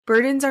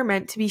burdens are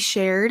meant to be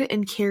shared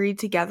and carried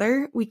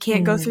together. We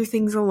can't go through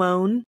things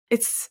alone.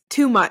 It's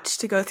too much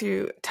to go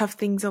through tough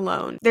things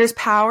alone. There's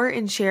power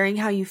in sharing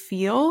how you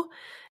feel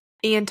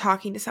and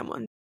talking to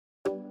someone.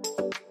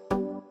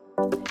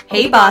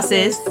 Hey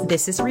bosses,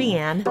 this is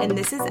Rianne. And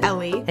this is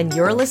Ellie. And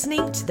you're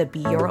listening to the Be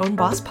Your Own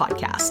Boss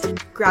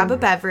podcast. Grab a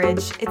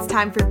beverage. It's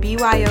time for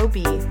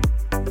BYOB.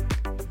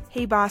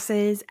 Hey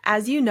bosses,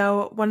 as you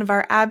know, one of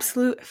our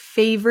absolute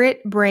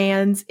favorite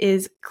brands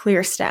is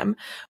ClearStem.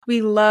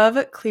 We love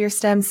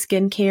ClearStem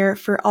skincare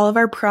for all of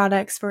our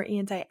products for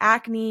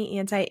anti-acne,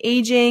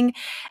 anti-aging,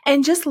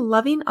 and just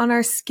loving on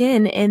our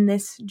skin in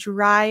this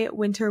dry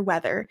winter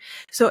weather.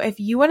 So if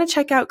you want to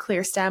check out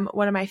ClearStem,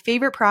 one of my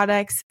favorite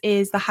products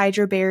is the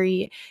Hydro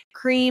Berry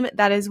cream.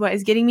 That is what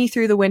is getting me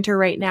through the winter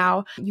right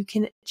now. You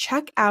can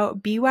check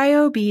out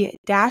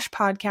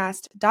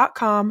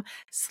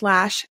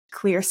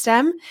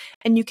byob-podcast.com/ClearStem.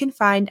 And you can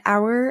find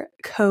our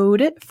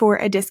code for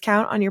a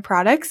discount on your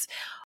products.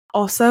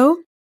 Also,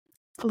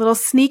 a little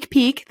sneak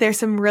peek, there's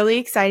some really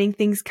exciting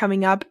things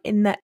coming up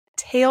in the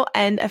tail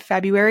end of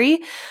February.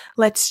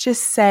 Let's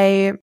just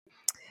say,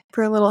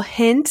 for a little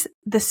hint,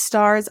 the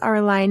stars are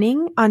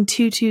aligning on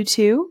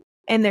 222.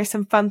 And there's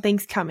some fun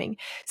things coming.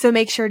 So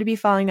make sure to be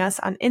following us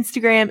on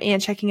Instagram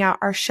and checking out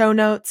our show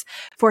notes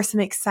for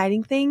some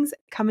exciting things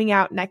coming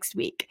out next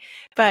week.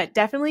 But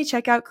definitely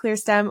check out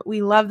ClearStem.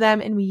 We love them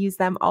and we use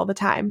them all the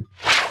time.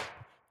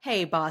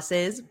 Hey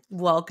bosses,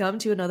 welcome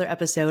to another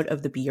episode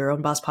of the Be Your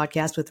Own Boss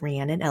podcast with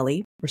Rianne and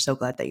Ellie. We're so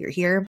glad that you're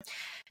here.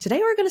 Today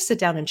we're going to sit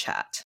down and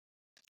chat.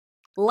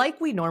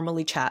 Like we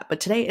normally chat, but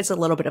today it's a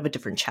little bit of a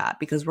different chat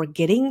because we're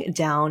getting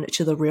down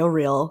to the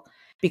real.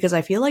 Because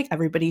I feel like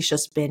everybody's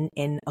just been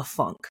in a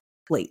funk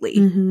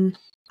lately.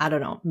 I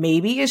don't know.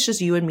 Maybe it's just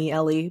you and me,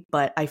 Ellie,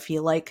 but I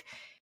feel like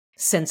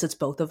since it's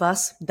both of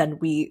us, then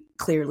we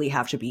clearly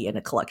have to be in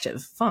a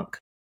collective funk,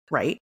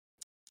 right?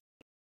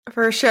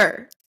 For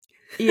sure.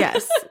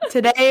 Yes.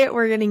 Today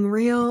we're getting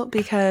real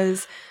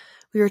because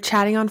we were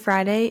chatting on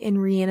Friday and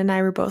Rianne and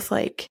I were both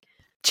like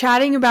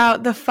chatting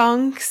about the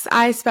funks.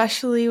 I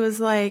especially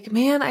was like,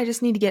 man, I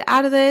just need to get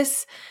out of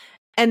this.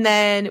 And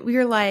then we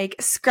were like,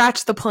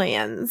 scratch the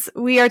plans.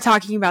 We are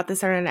talking about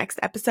this on our next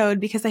episode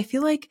because I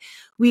feel like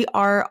we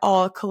are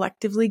all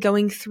collectively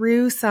going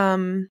through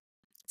something.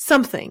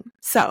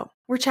 So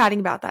we're chatting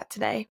about that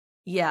today.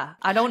 Yeah.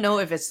 I don't know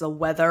if it's the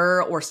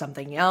weather or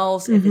something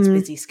else, if it's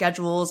busy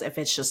schedules, if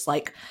it's just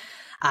like,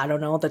 I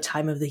don't know, the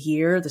time of the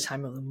year, the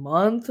time of the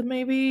month,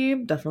 maybe.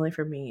 Definitely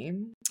for me.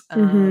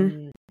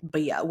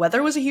 But yeah,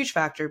 weather was a huge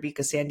factor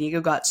because San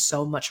Diego got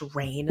so much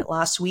rain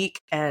last week,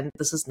 and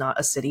this is not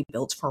a city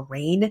built for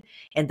rain,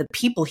 and the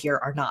people here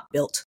are not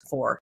built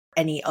for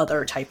any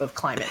other type of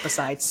climate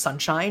besides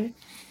sunshine.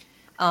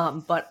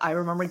 But I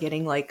remember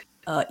getting like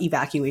a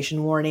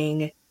evacuation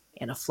warning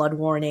and a flood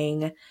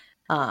warning.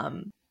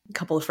 A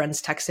couple of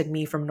friends texted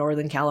me from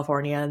Northern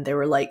California, and they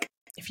were like,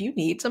 if you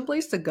need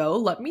someplace to go,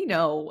 let me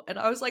know. And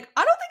I was like,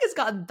 I don't think it's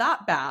gotten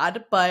that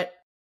bad, but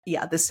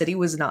yeah, the city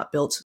was not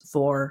built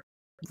for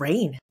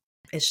rain.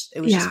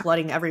 It was just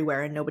flooding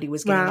everywhere and nobody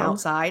was getting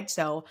outside.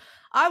 So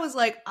I was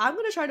like, I'm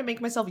going to try to make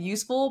myself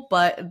useful,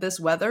 but this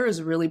weather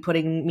is really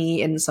putting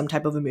me in some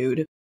type of a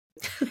mood.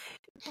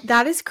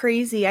 That is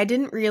crazy. I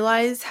didn't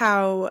realize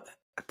how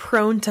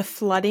prone to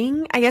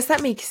flooding. I guess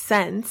that makes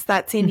sense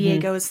that San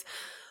Diego is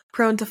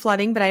prone to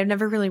flooding, but I've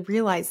never really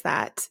realized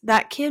that.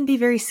 That can be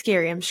very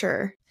scary, I'm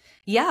sure.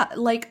 Yeah,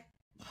 like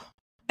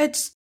I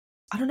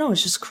don't know,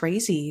 it's just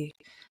crazy.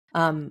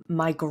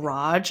 My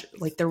garage,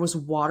 like there was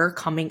water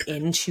coming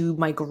into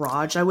my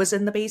garage. I was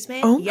in the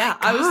basement. Oh yeah, my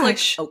gosh. I was like,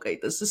 okay,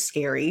 this is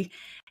scary.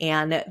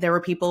 And there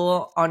were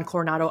people on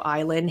Coronado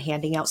Island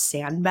handing out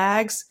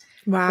sandbags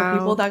for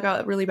people that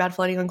got really bad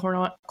flooding on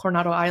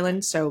Coronado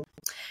Island. So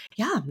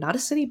yeah, not a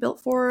city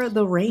built for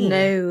the rain.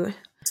 No.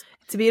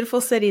 It's a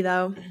beautiful city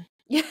though.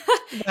 Yeah.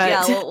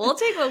 Yeah, we'll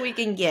take what we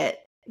can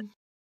get.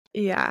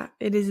 Yeah,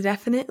 it is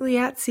definitely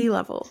at sea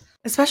level,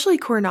 especially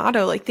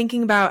Coronado, like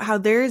thinking about how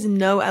there is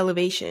no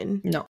elevation.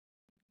 No.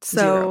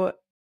 So, Zero.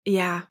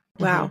 Yeah,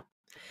 wow.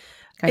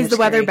 Kind is of the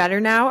scary. weather better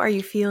now? Are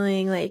you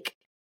feeling like,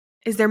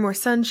 is there more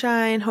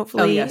sunshine,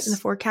 hopefully, yes. in the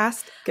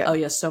forecast? Good. Oh,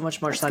 yes, so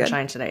much more That's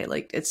sunshine today.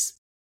 Like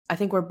I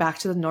think we're back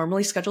to the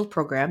normally scheduled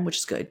program, which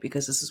is good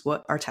because this is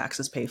what our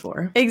taxes pay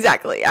for.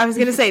 Exactly. I was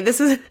going to say,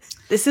 this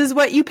is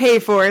what you pay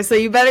for, so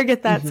you better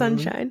get that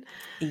sunshine.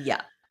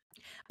 Yeah.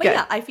 But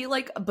yeah, I feel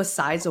like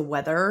besides the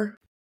weather,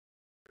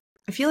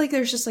 I feel like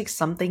there's just like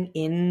something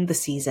in the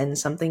season,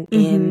 something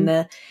in,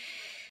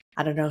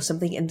 I don't know,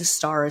 something in the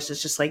stars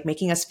is just like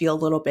making us feel a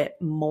little bit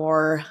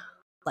more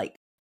like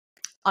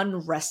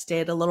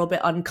unrested, a little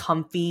bit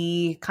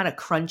uncomfy, kind of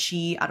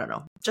crunchy. I don't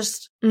know.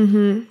 Just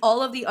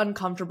all of the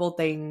uncomfortable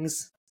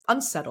things,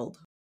 unsettled.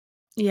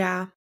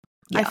 Yeah.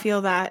 I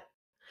feel that.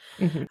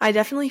 I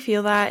definitely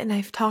feel that. And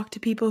I've talked to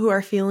people who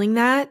are feeling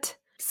that.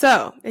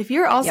 So if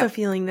you're also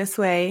feeling this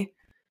way,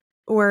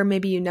 or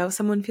maybe you know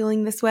someone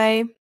feeling this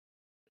way,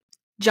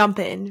 jump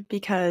in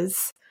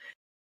because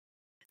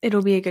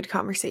it'll be a good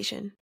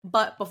conversation.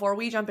 But before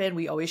we jump in,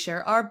 we always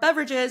share our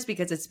beverages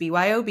because it's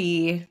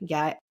BYOB.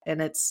 Yeah,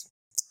 and it's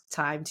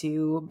time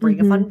to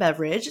bring a fun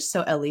beverage.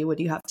 So Ellie, what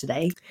do you have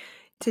today?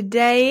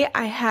 Today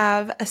I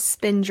have a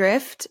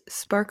Spindrift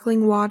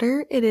sparkling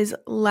water. It is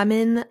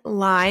lemon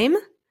lime.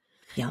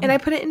 Yum. And I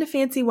put it in a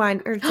fancy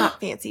wine, or it's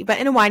not fancy, but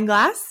in a wine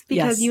glass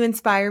because Yes. you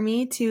inspire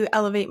me to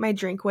elevate my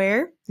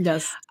drinkware.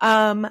 Yes.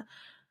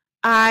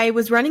 I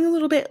was running a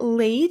little bit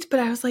late, but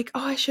I was like,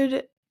 oh, I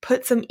should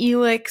put some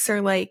Elix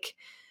or like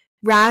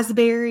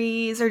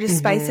raspberries or just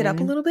spice it up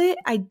a little bit.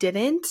 I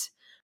didn't,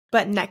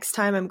 but next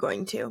time I'm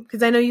going to,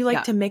 because I know you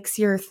like to mix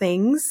your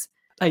things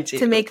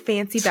to make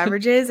fancy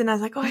beverages. And I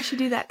was like, oh, I should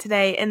do that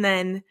today. And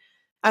then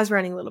I was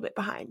running a little bit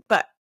behind,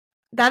 but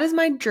that is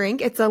my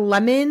drink. It's a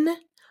lemon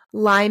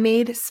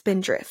limeade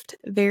Spindrift.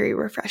 Very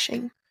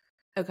refreshing.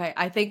 Okay.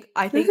 I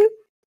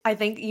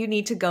think you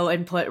need to go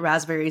and put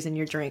raspberries in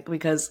your drink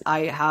because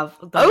I have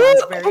the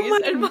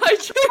raspberries in my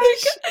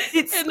drink.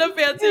 It's in the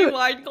fancy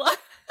wine glass.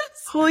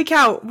 Holy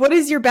cow. What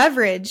is your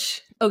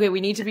beverage? Okay,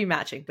 we need to be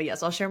matching. But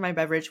yes, I'll share my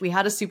beverage. We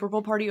had a Super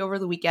Bowl party over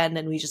the weekend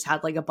and we just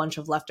had like a bunch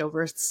of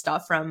leftover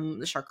stuff from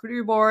the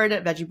charcuterie board,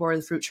 veggie board,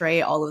 the fruit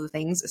tray, all of the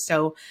things.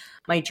 So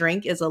my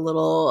drink is a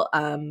little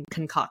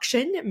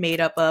concoction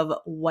made up of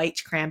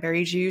white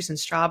cranberry juice and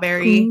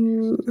strawberry.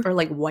 Ooh. Or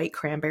like white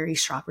cranberry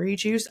strawberry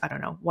juice. I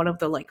don't know. One of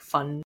the like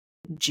fun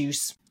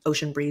juice,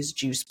 Ocean Breeze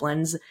juice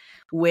blends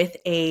with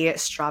a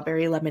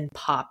strawberry lemon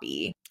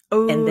poppy.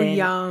 Oh, and then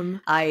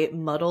yum. I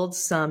muddled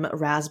some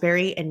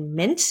raspberry and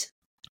mint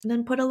and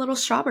then put a little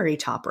strawberry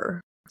topper.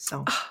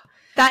 So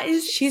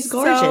she's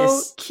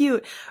gorgeous. So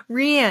cute.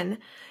 Rianne,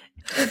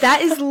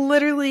 that is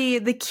literally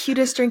the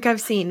cutest drink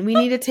I've seen. We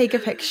need to take a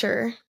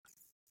picture.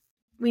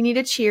 We need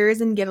to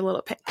cheers and get a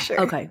little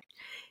picture. Okay.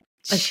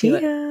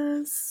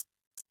 Cheers.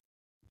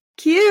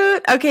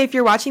 Cute. Okay, if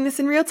you're watching this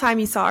in real time,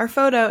 you saw our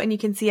photo and you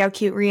can see how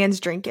cute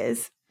Rianne's drink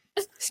is.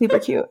 Super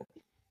cute.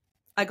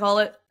 I call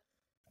it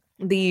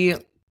the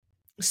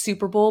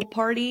Super Bowl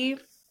party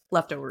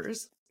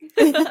leftovers.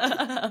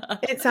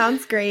 It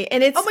sounds great.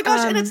 And it's oh my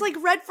gosh, and it's like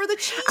red for the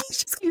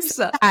Chiefs.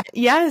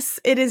 Yes,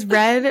 it is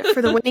red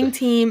for the winning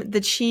team,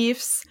 the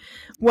Chiefs.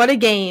 What a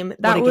game.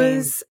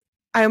 I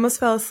almost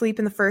fell asleep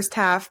in the first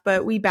half,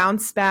 but we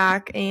bounced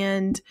back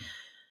and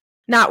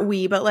not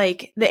we, but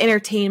like the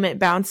entertainment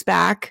bounced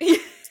back.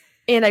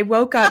 And I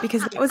woke up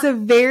because it was a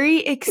very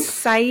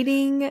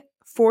exciting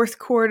fourth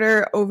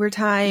quarter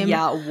overtime.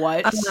 Yeah,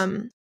 what?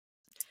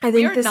 I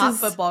think we are not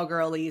football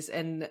girlies,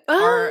 and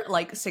our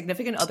like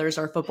significant others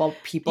are football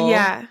people.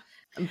 Yeah,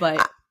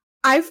 but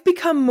I've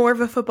become more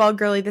of a football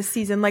girly this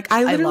season. Like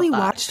I literally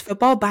watched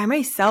football by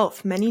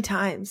myself many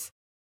times.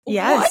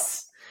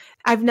 Yes,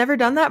 what? I've never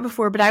done that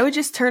before, but I would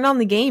just turn on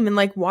the game and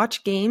like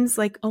watch games,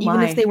 like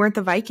even if they weren't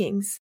the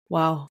Vikings.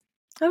 Wow,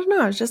 I don't know.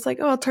 I was just like,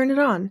 oh, I'll turn it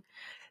on.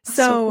 That's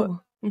so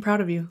cool. I'm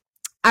proud of you.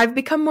 I've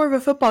become more of a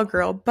football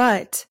girl,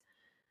 but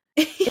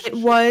it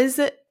was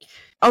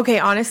okay.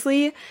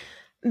 Honestly.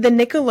 The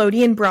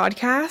Nickelodeon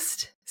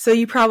broadcast. So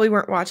you probably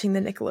weren't watching the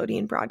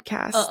Nickelodeon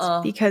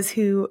broadcast because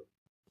who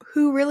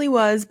really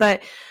was,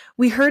 but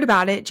we heard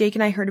about it. Jake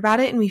and I heard about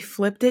it and we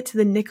flipped it to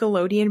the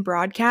Nickelodeon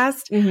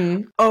broadcast.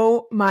 Mm-hmm.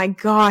 Oh my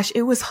gosh.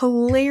 It was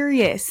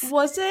hilarious.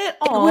 Was it?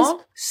 Aww. It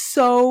was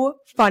so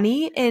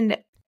funny and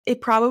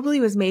it probably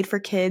was made for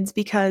kids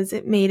because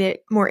it made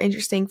it more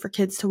interesting for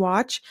kids to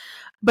watch.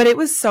 But it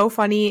was so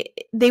funny.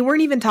 They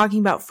weren't even talking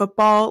about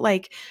football.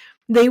 Like,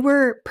 they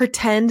were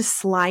pretend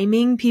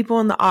sliming people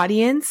in the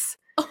audience,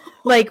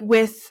 like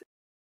with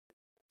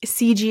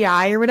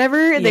CGI or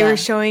whatever they were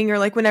showing, or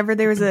like whenever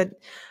there was a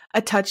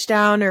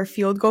touchdown or a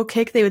field goal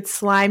kick, they would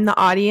slime the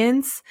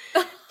audience.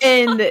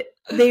 And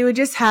they would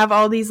just have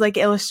all these like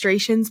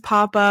illustrations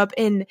pop up,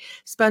 and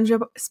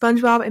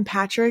SpongeBob and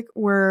Patrick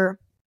were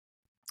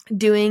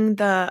doing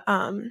the,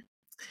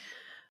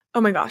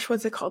 oh my gosh,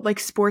 what's it called? Like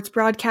sports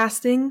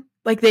broadcasting.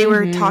 Like they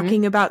were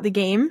talking about the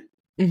game.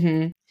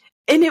 Mm-hmm.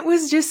 And it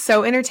was just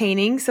so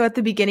entertaining. So at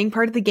the beginning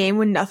part of the game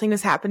when nothing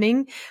was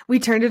happening, we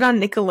turned it on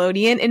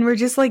Nickelodeon and we're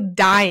just like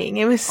dying.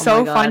 It was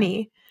so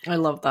funny. I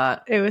love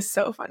that. It was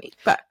so funny.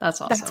 But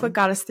that's awesome. That's what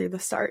got us through the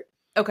start.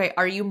 Okay.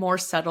 Are you more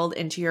settled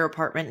into your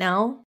apartment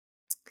now?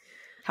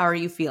 How are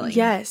you feeling?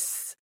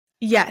 Yes.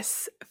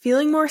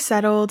 Feeling more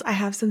settled. I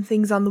have some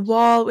things on the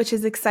wall, which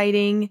is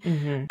exciting.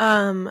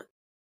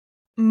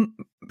 Mm-hmm.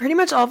 Pretty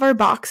much all of our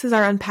boxes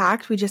are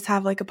unpacked. We just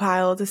have like a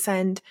pile to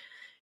send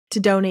to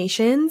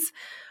donations.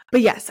 But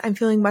yes, I'm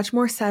feeling much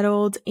more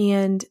settled.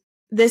 And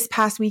this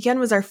past weekend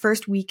was our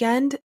first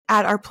weekend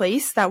at our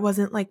place that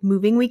wasn't like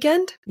moving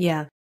weekend.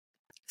 Yeah.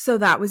 So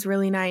that was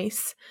really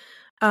nice.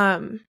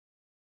 And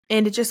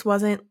it just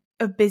wasn't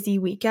a busy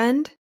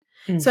weekend.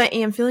 So I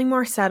am feeling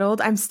more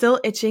settled. I'm still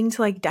itching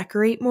to like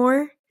decorate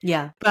more.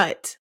 Yeah.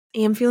 But I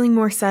am feeling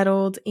more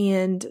settled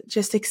and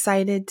just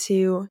excited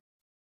to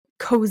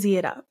cozy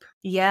it up.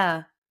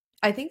 Yeah.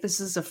 I think this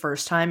is the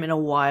first time in a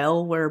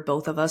while where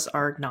both of us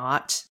are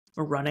not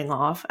running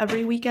off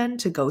every weekend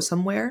to go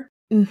somewhere.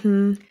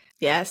 Mm-hmm.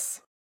 Yes.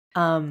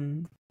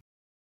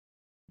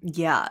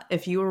 Yeah,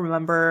 if you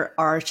remember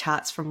our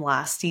chats from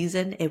last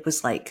season, it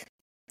was like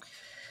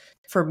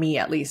for me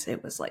at least,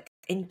 it was like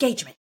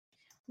engagement,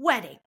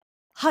 wedding,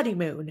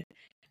 honeymoon,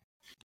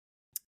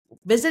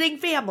 visiting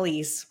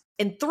families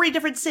in 3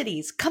 different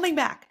cities, coming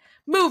back,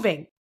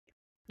 moving.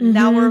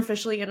 Now we're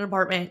officially in an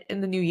apartment in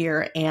the new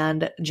year,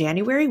 and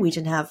January we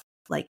didn't have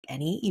like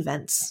any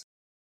events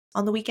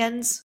on the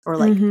weekends, or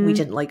like we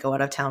didn't like go out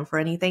of town for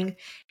anything.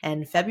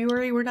 And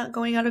February we're not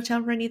going out of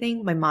town for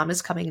anything. My mom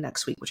is coming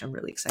next week, which I'm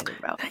really excited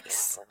about.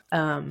 Nice.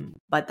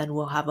 But then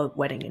we'll have a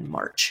wedding in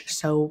March.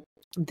 So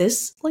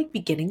this like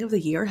beginning of the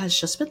year has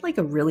just been like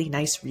a really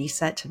nice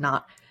reset to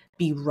not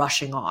be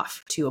rushing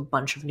off to a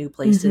bunch of new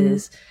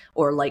places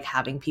or like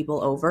having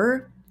people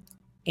over.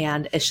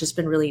 And it's just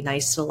been really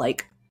nice to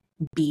like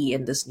be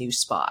in this new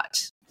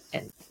spot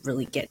and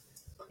really get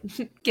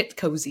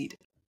cozied,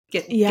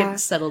 get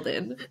settled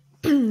in.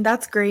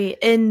 That's great.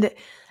 And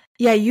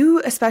yeah, you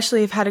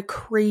especially have had a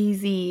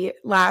crazy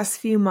last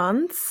few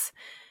months.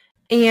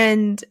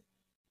 And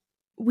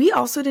we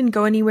also didn't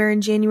go anywhere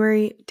in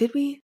January. Did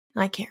we?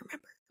 I can't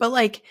remember. But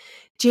like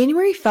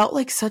January felt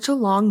like such a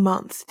long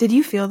month. Did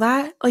you feel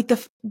that? Like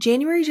the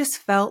January just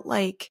felt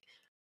like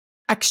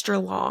extra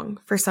long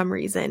for some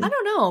reason. I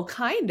don't know,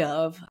 kind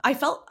of. I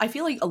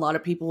feel like a lot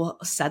of people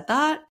said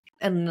that,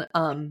 and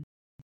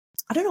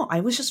I don't know,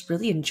 I was just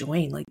really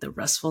enjoying like the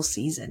restful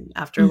season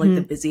after like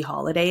the busy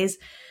holidays.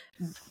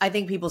 I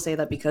think people say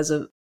that because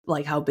of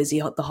like how busy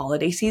the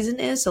holiday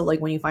season is. So like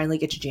when you finally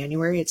get to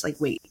January, it's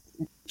like, wait,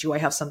 do I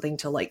have something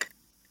to like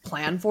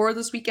plan for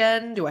this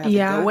weekend? Do I have to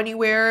go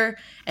anywhere?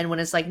 And when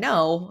it's like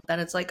no, then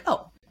it's like,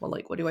 oh, well,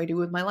 like what do I do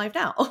with my life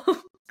now?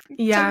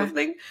 Type of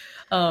thing.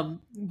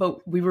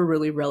 But we were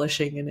really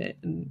relishing in it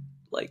and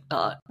like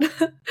not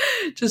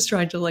just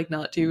trying to like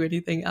not do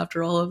anything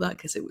after all of that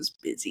because it was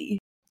busy.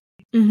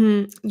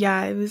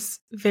 Yeah, it was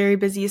very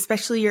busy,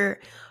 especially your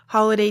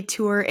holiday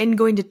tour and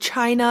going to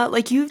China.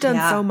 Like you've done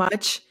so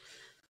much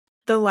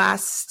the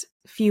last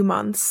few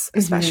months,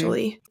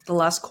 especially. The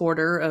last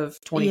quarter of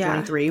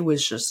 2023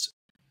 was just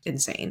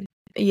insane.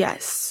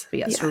 Yes. But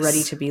yes, we're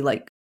ready to be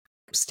like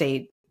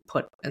stayed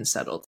put and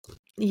settled.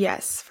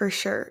 Yes, for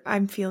sure.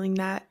 I'm feeling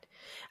that.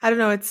 I don't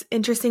know. It's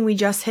interesting. We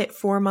just hit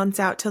 4 months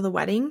out to the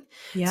wedding.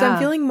 Yeah. So I'm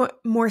feeling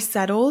more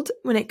settled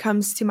when it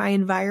comes to my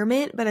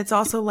environment, but it's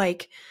also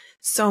like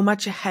so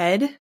much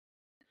ahead.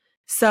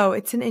 So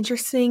it's an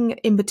interesting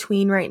in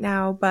between right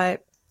now,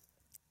 but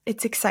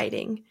it's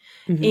exciting.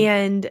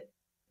 And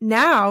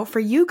now for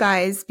you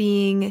guys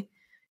being,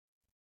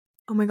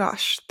 oh my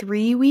gosh,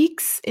 3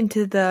 weeks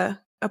into the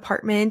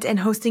apartment and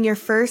hosting your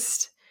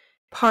first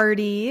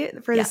party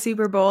for the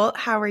Super Bowl,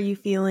 how are you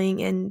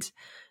feeling and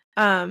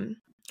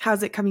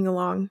how's it coming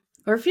along?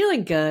 We're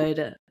feeling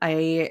good.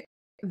 I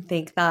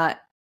think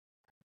that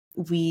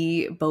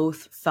we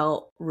both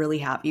felt really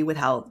happy with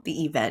how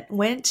the event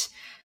went.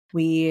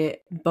 We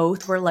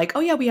both were like, oh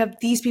yeah, we have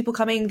these people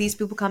coming,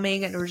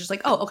 and we're just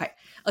like, oh, okay.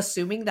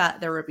 Assuming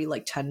that there would be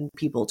like 10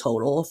 people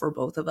total for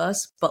both of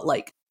us, but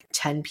like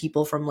 10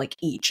 people from like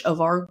each of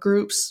our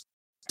groups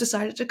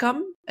decided to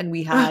come, and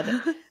we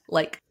had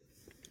like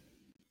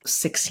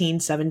 16,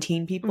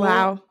 17 people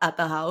at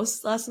the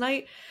house last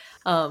night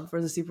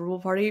for the Super Bowl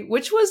party,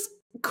 which was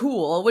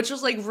cool, which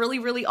was like really,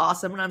 really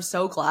awesome. And I'm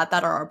so glad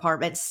that our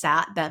apartment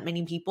sat that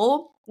many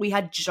people. We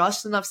had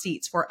just enough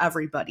seats for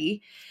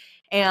everybody.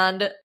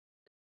 And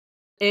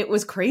it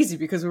was crazy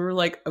because we were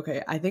like,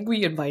 okay, I think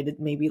we invited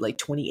maybe like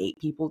 28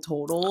 people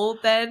total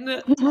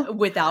then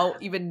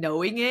without even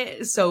knowing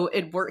it. So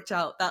it worked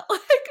out that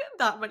like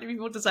that many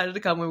people decided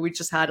to come when we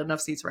just had enough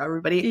seats for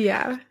everybody.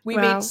 Yeah. We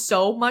made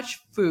so much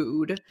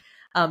food.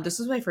 This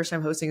was my first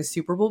time hosting a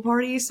Super Bowl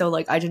party. So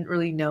like I didn't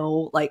really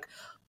know like,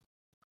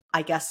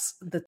 I guess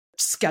the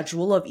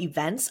schedule of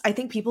events. I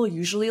think people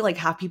usually like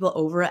have people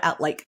over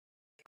at like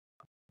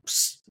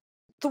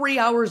 3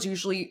 hours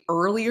usually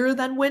earlier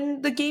than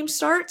when the game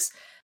starts.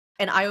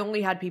 And I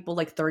only had people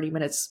like 30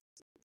 minutes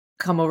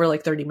come over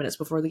like 30 minutes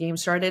before the game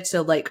started.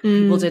 So like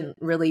people didn't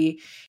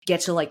really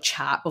get to like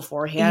chat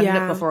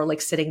beforehand before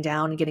like sitting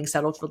down and getting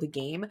settled for the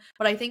game.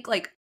 But I think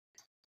like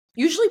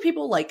usually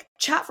people like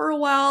chat for a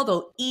while,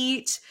 they'll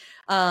eat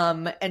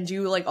and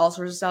do like all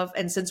sorts of stuff.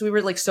 And since we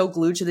were like so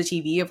glued to the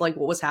TV of like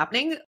what was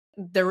happening,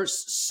 there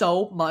was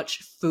so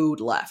much food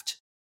left.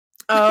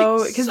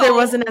 Oh, because there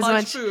wasn't as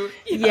much food.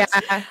 Yes.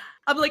 Yeah.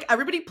 I'm like,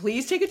 everybody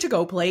please take a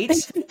to-go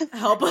plate.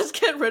 Help us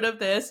get rid of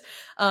this.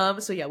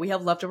 So yeah, we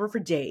have leftover for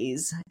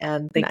days,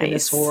 and thank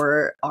goodness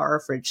for our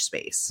fridge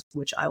space,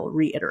 which I will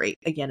reiterate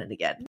again and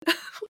again.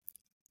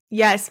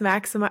 Yes,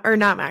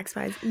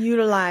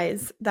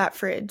 utilize that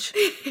fridge.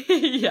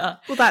 Yeah.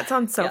 Well, that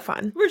sounds so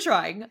fun. We're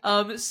trying.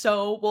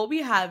 So we'll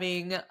be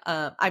having,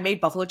 I made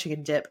buffalo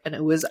chicken dip and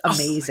it was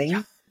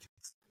amazing.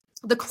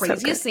 The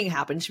craziest thing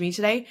happened to me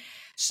today.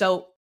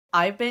 So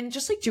I've been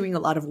just like doing a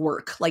lot of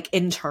work, like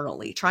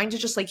internally, trying to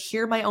just like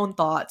hear my own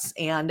thoughts.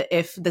 And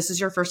if this is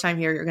your first time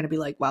here, you're going to be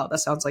like, wow, that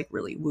sounds like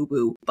really woo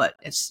woo, but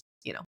it's,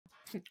 you know,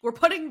 we're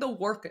putting the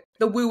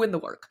woo in the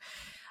work.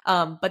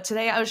 But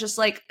today I was just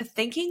like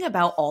thinking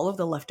about all of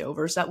the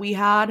leftovers that we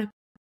had.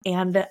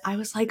 And I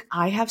was like,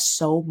 I have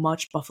so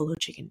much buffalo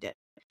chicken dip.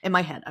 in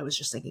my head, I was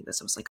just thinking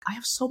this. I was like, I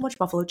have so much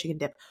buffalo chicken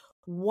dip.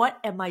 What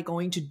am I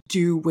going to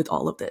do with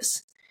all of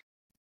this?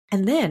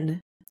 And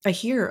then I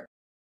hear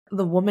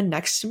the woman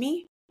next to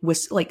me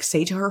was like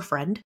say to her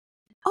friend,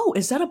 "Oh,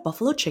 is that a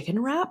buffalo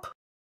chicken wrap?"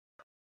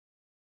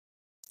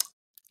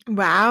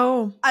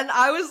 Wow. And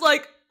I was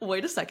like,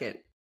 wait a second.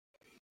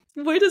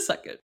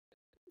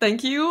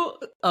 Thank you,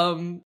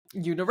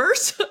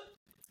 universe,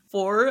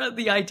 for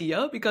the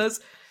idea, because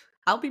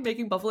I'll be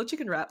making buffalo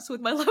chicken wraps with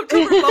my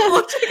leftover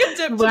buffalo chicken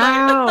dip tonight.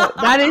 Wow,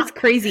 that is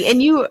crazy.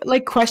 And you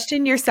like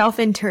question yourself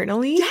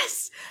internally?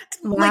 Yes.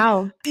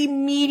 Wow. Like,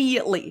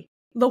 immediately,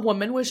 the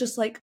woman was just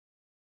like,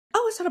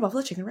 "Oh, is that a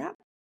buffalo chicken wrap?"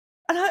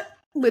 And I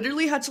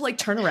literally had to like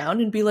turn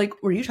around and be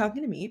like, "Were you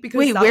talking to me?" Because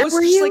wait, that where was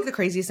were just you? like the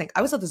craziest thing.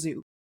 I was at the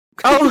zoo.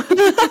 Oh.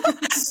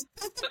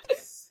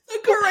 The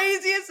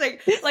craziest thing.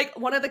 Like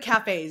one of the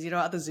cafes,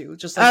 at the zoo,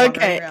 just like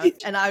okay. around.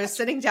 And I was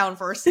sitting down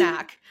for a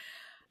snack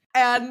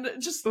and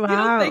just,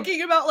 wow.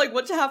 thinking about like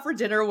what to have for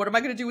dinner. What am I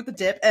going to do with the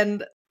dip?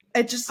 And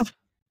it just,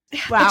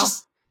 wow. It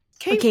just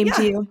came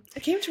to you.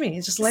 It came to me.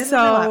 It just landed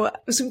on my lap.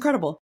 It was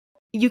incredible.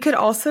 You could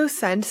also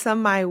send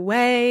some my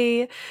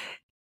way.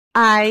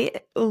 I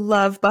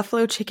love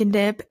buffalo chicken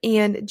dip,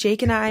 and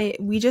Jake and I,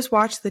 we just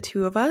watched the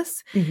two of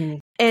us,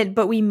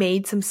 but we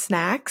made some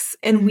snacks,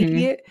 and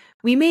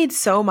we made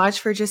so much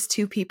for just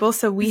two people.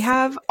 So we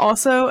have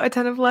also a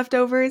ton of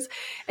leftovers,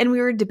 and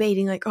we were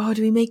debating like, oh,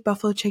 do we make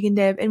buffalo chicken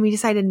dip? And we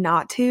decided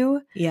not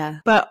to. Yeah.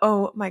 But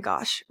oh my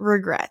gosh,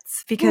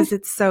 regrets, because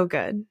it's so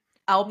good.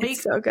 I'll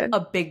make so good. a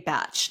big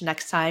batch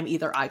next time.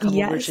 Either I come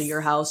over to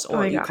your house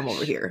or you come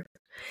over here.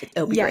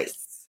 It'll be great.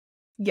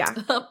 Yeah.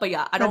 But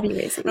yeah, I don't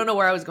know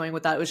where I was going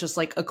with that. It was just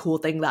like a cool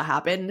thing that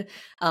happened.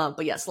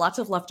 But yes, lots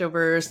of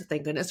leftovers.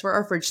 Thank goodness for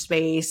our fridge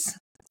space.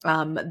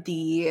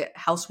 The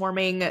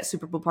housewarming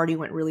Super Bowl party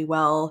went really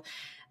well.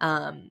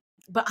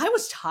 But I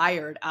was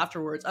tired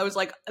afterwards. I was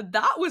like,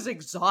 that was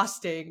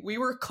exhausting. We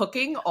were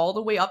cooking all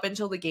the way up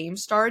until the game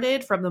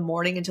started, from the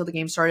morning until the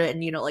game started,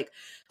 and like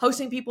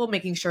hosting people,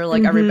 making sure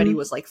like everybody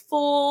was like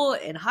full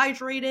and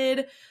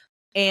hydrated.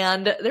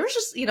 And there was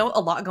just, a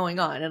lot going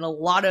on and a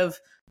lot of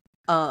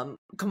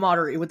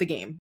camaraderie with the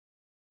game.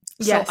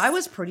 Yes. So I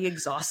was pretty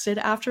exhausted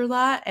after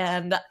that.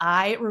 And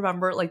I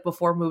remember like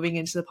before moving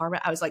into the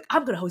apartment, I was like,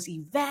 I'm going to host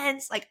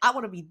events. Like I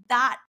want to be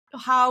that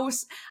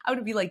house. I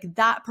want to be like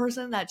that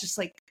person that just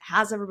like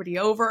has everybody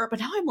over. But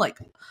now I'm like,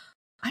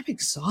 I'm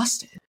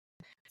exhausted.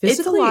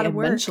 Physically, it's a lot of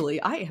work.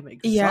 Mentally, I am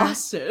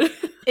exhausted.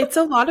 Yeah. It's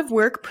a lot of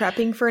work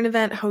prepping for an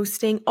event,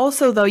 hosting.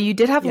 Also, though, you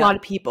did have a lot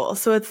of people.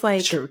 So it's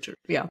like true.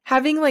 Yeah.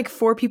 Having like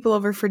 4 people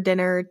over for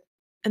dinner,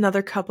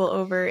 another couple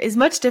over, is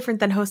much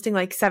different than hosting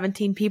like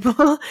 17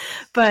 people.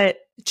 But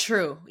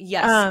true.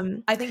 Yes.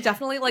 I think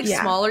definitely like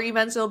smaller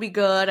events will be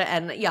good.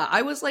 And yeah,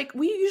 I was like,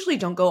 we usually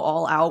don't go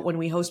all out when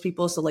we host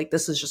people. So like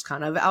this is just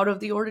kind of out of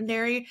the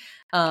ordinary,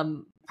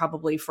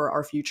 probably for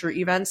our future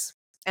events.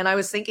 And I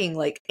was thinking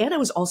like, and it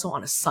was also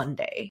on a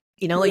Sunday,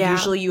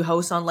 usually you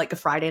host on like a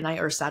Friday night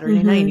or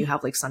Saturday night, and you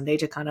have like Sunday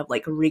to kind of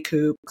like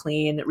recoup,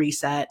 clean,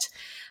 reset.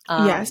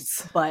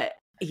 Yes. But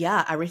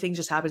yeah, everything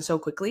just happened so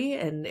quickly.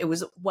 And it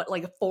was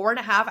like a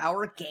 4.5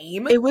 hour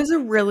game. It was a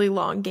really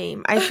long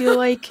game. I feel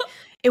like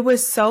it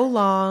was so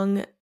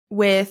long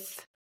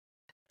with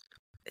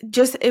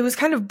it was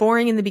kind of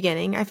boring in the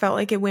beginning. I felt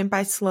like it went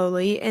by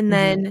slowly. And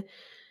then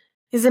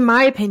is in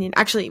my opinion,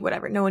 actually,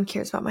 whatever. No one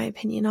cares about my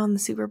opinion on the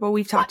Super Bowl.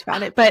 We've talked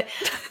about it, but,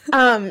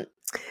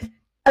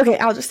 okay,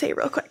 I'll just say it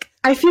real quick.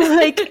 I feel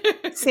like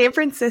San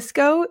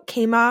Francisco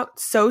came out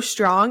so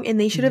strong, and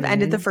they should have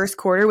ended the first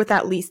quarter with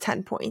at least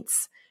 10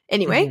 points.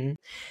 Anyway,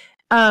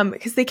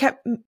 because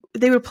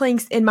they were playing,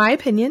 in my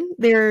opinion,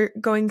 they're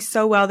going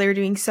so well. They were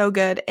doing so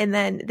good. And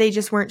then they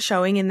just weren't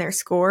showing in their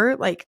score,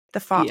 like the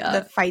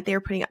fight they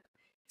were putting up.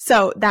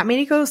 So that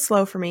made it go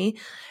slow for me.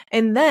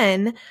 And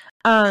then,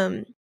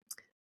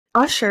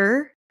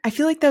 Usher, I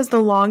feel like that was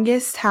the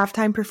longest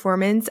halftime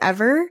performance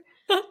ever.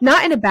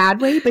 Not in a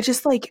bad way, but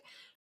just like,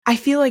 I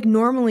feel like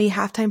normally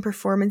halftime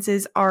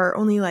performances are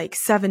only like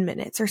 7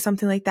 minutes or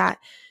something like that.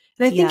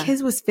 And I think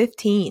his was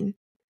 15.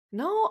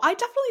 No, I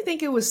definitely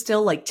think it was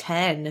still like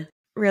 10.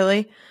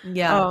 Really?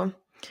 Yeah.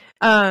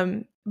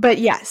 Oh. But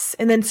yes.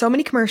 And then so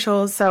many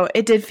commercials. So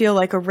it did feel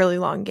like a really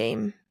long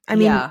game. I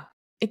mean,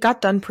 it got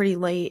done pretty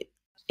late.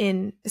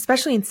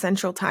 Especially in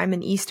Central Time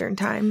and Eastern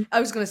Time.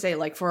 I was going to say,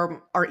 like,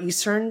 for our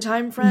Eastern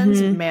Time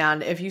friends,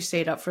 man, if you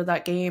stayed up for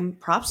that game,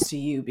 props to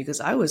you, because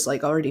I was,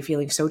 like, already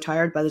feeling so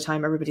tired by the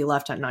time everybody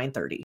left at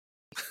 9:30.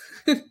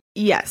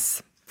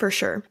 Yes, for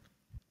sure.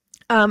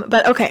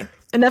 But, okay,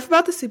 enough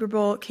about the Super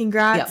Bowl.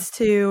 Congrats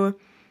to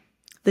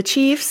the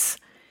Chiefs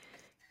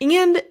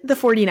and the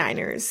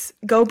 49ers.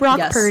 Go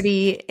Brock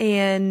Purdy,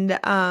 and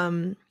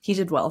he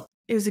did well.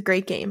 It was a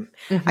great game.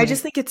 I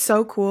just think it's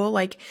so cool.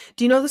 Like,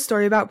 do you know the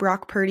story about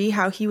Brock Purdy?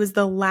 How he was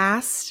the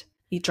last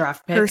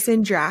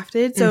person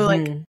drafted. So,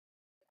 like,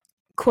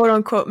 quote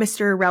unquote,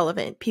 Mr.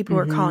 Irrelevant, people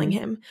were calling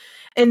him.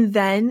 And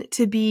then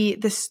to be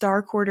the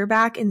star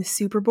quarterback in the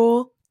Super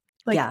Bowl,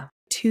 like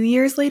 2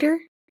 years later,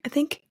 I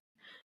think.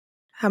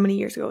 How many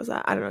years ago was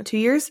that? I don't know, 2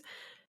 years?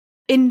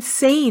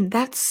 insane.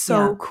 That's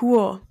so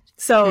cool.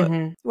 So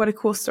Mhm. what a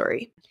cool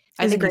story.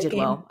 I think he did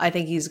well. I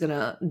think he's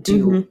gonna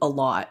do a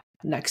lot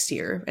next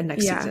year and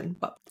next season.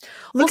 But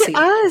we'll Look see.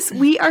 at us.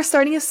 We are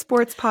starting a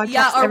sports podcast,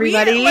 Yeah, are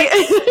everybody. we like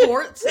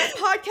sports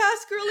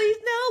podcast girlies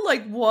now?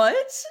 Like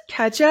what?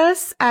 Catch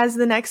us as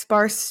the next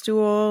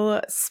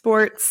Barstool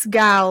Sports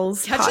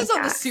Gals Catch podcast. us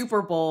on the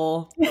Super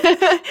Bowl.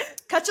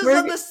 Catch us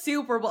on the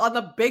Super Bowl on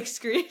the big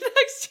screen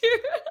next year.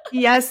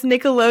 Yes,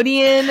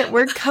 Nickelodeon.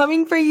 We're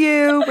coming for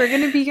you. We're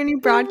going to be your new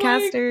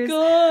broadcasters.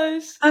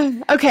 Oh my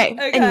gosh.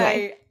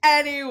 Okay.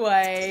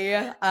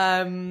 Anyway.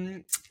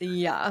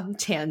 Yeah,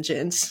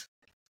 tangent.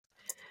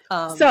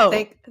 So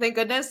thank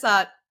goodness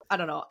that I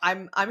don't know.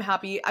 I'm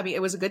happy. I mean,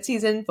 it was a good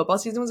season. Football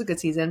season was a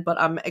good season,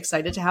 but I'm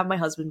excited to have my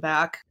husband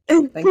back.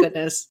 Thank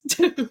goodness.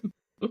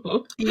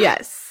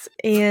 Yes.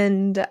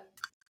 And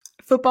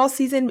football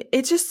season,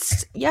 it's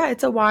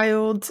a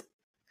wild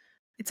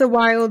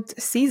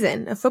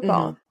season of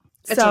football.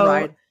 It's a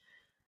ride.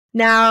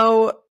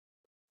 Now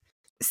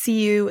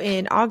see you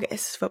in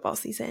August football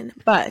season,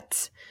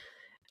 but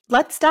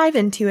let's dive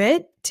into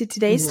it, to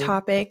today's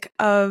topic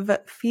of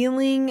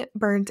feeling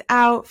burnt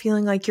out,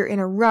 feeling like you're in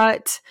a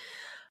rut.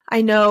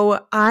 I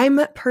know I'm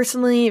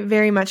personally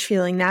very much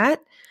feeling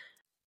that.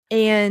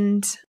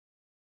 And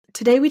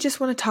today we just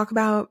want to talk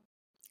about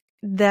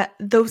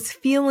those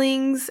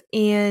feelings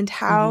and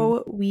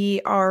how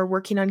we are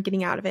working on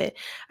getting out of it.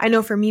 I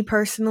know for me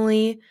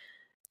personally,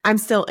 I'm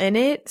still in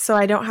it, so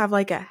I don't have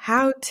like a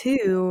how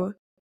to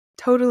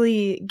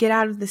totally get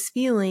out of this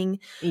feeling.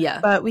 Yeah.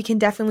 But we can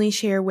definitely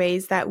share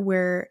ways that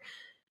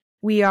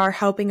we are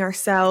helping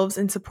ourselves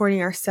and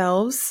supporting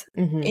ourselves,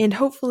 and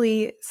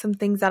hopefully some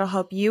things that'll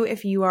help you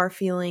if you are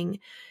feeling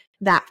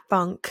that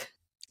funk.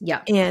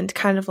 Yeah. And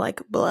kind of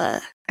like blah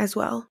as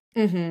well.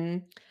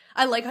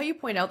 I like how you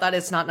point out that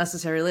it's not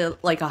necessarily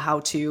like a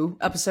how-to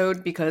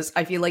episode, because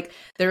I feel like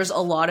there's a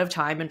lot of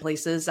time and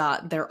places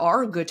that there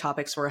are good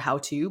topics for a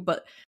how-to,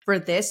 but for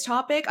this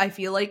topic, I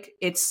feel like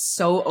it's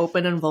so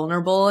open and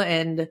vulnerable,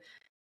 and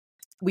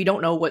we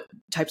don't know what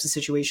types of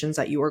situations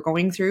that you are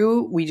going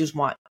through. We just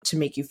want to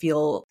make you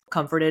feel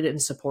comforted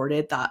and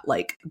supported that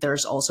like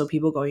there's also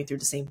people going through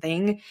the same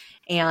thing.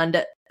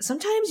 And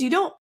sometimes you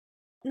don't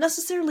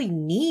necessarily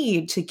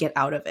need to get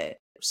out of it.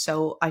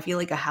 So I feel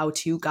like a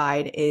how-to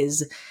guide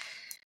is,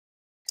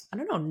 I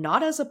don't know,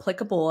 not as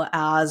applicable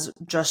as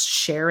just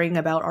sharing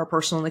about our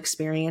personal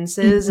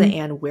experiences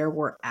and where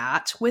we're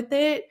at with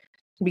it.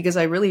 Because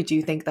I really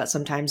do think that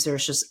sometimes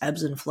there's just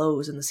ebbs and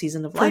flows in the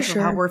season of life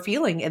of how we're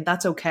feeling, and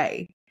that's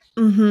okay.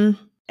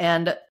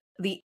 And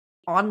the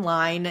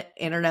online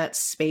internet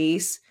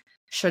space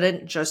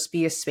shouldn't just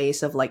be a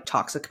space of like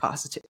toxic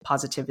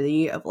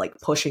positivity, of like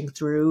pushing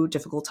through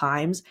difficult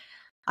times.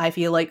 I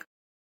feel like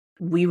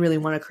we really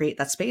want to create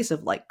that space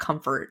of like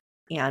comfort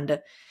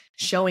and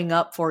showing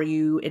up for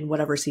you in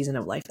whatever season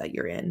of life that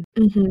you're in.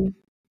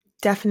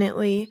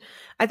 Definitely.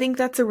 I think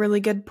that's a really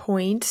good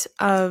point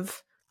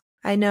of,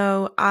 I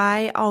know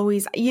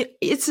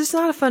it's just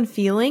not a fun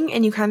feeling,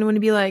 and you kind of want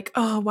to be like,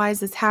 oh, why is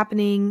this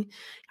happening?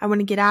 I want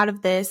to get out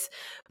of this.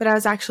 But I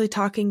was actually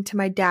talking to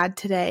my dad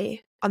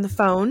today on the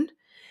phone,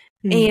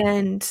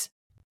 and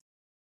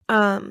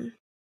yeah,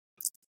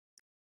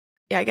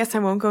 I guess I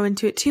won't go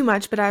into it too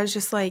much, but I was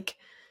just like,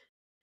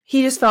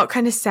 he just felt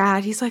kind of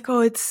sad. He's like, oh,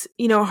 it's,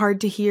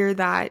 hard to hear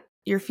that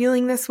you're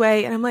feeling this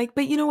way. And I'm like,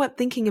 but you know what,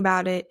 thinking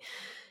about it,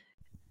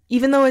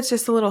 even though it's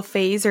just a little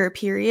phase or a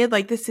period,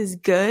 like this is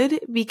good,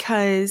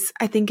 because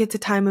I think it's a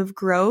time of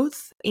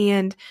growth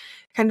and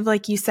kind of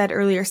like you said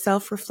earlier,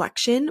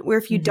 self-reflection, where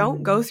if you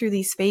don't go through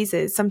these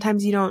phases,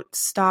 sometimes you don't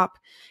stop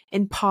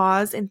and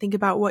pause and think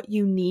about what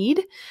you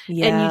need, and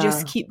you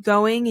just keep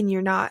going, and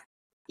you're not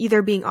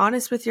either being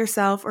honest with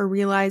yourself or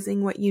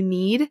realizing what you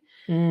need.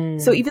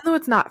 So even though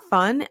it's not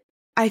fun,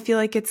 I feel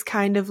like it's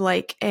kind of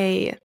like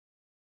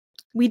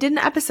we did an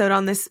episode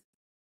on this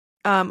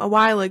a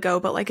while ago,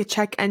 but like a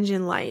check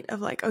engine light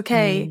of like,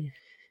 okay,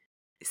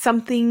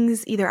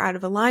 something's either out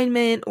of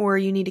alignment, or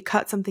you need to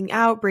cut something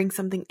out, bring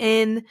something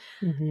in,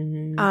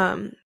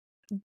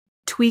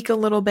 tweak a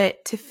little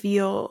bit to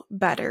feel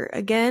better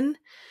again.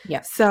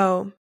 Yeah.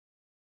 So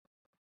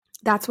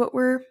that's what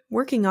we're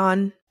working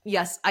on.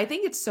 Yes, I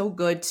think it's so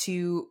good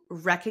to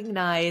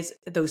recognize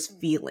those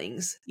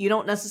feelings. You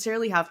don't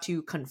necessarily have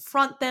to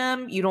confront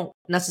them. You don't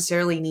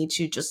necessarily need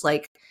to just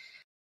like,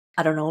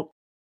 I don't know,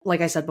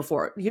 like I said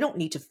before, you don't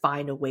need to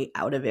find a way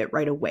out of it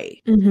right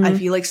away. I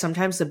feel like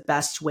sometimes the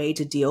best way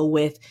to deal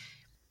with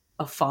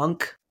a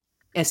funk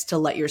is to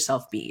let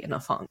yourself be in a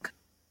funk.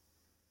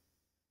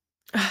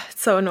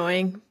 It's so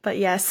annoying, but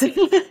yes.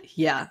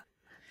 Yeah.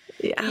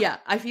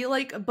 I feel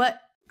like,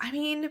 but I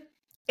mean,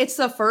 it's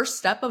the first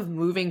step of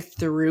moving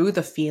through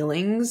the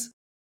feelings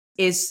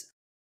is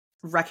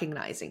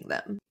recognizing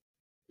them.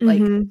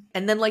 Like,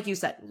 and then like you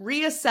said,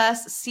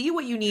 reassess, see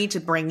what you need to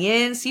bring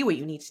in, see what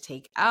you need to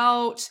take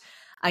out.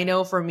 I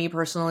know for me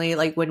personally,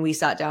 like when we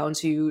sat down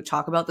to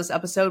talk about this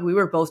episode, we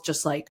were both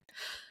just like,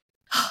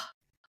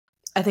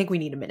 I think we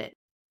need a minute.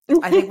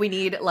 I think we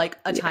need like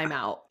a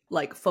timeout,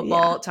 like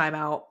football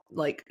timeout,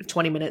 like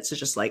 20 minutes to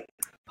just like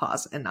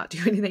pause and not do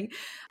anything.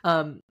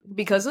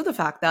 Because of the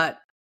fact that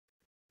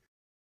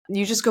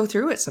you just go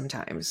through it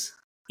sometimes.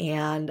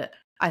 And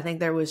I think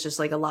there was just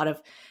like a lot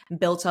of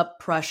built up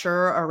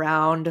pressure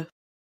around,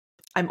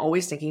 I'm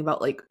always thinking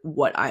about like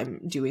what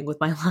I'm doing with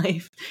my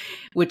life,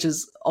 which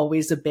is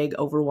always a big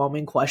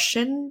overwhelming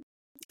question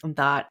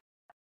that,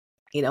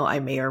 you know, I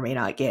may or may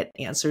not get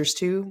answers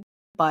to,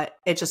 but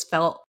it just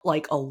felt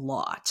like a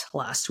lot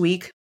last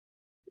week.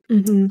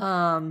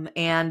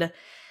 And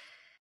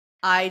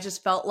I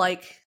just felt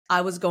like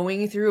I was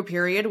going through a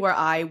period where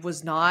I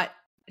was not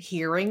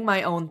hearing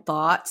my own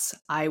thoughts.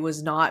 I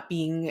was not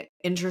being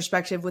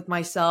introspective with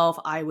myself.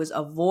 I was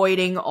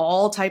avoiding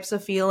all types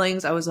of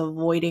feelings. I was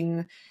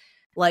avoiding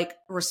like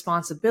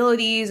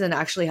responsibilities and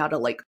actually how to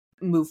like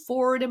move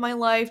forward in my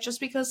life, just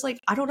because like,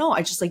 I don't know,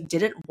 I just like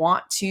didn't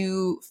want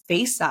to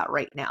face that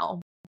right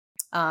now.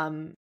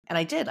 And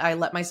I did. I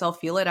let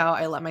myself feel it out.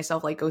 I let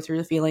myself like go through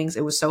the feelings.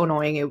 It was so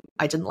annoying.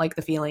 I didn't like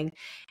the feeling.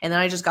 And then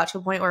I just got to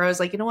a point where I was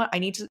like, you know what? I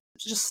need to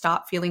just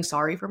stop feeling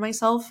sorry for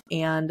myself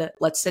and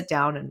let's sit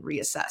down and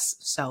reassess.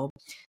 So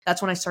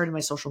that's when I started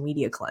my social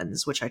media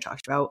cleanse, which I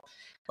talked about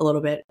a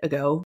little bit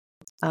ago.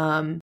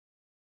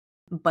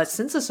 But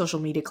since the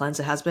social media cleanse,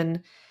 it has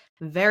been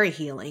very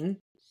healing.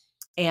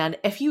 And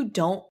if you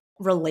don't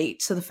relate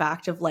to the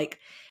fact of like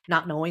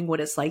not knowing what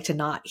it's like to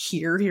not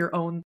hear your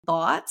own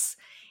thoughts,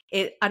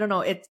 I don't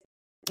know, it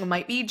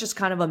might be just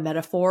kind of a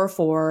metaphor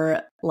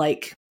for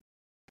like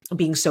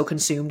being so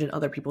consumed in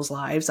other people's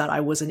lives that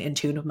I wasn't in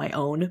tune of my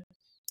own.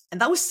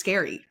 And that was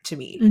scary to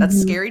me. That's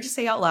scary to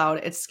say out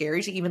loud. It's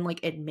scary to even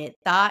like admit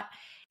that.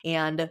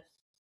 And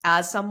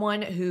as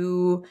someone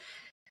who,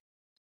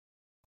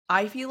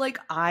 I feel like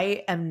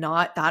I am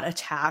not that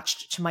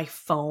attached to my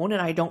phone,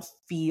 and I don't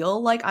feel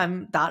like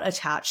I'm that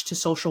attached to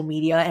social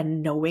media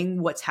and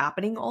knowing what's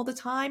happening all the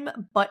time.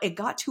 But it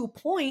got to a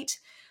point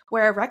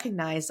where I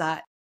recognized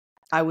that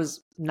I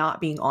was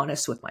not being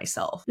honest with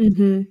myself.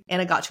 And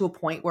it got to a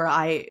point where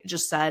I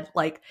just said,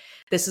 like,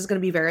 this is going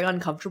to be very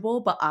uncomfortable,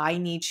 but I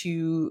need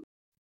to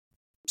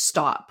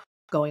stop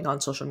going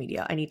on social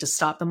media. I need to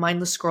stop the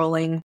mindless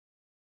scrolling.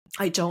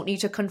 I don't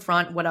need to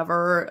confront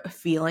whatever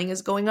feeling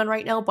is going on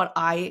right now, but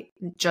I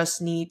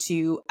just need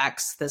to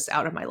X this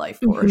out of my life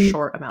for a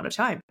short amount of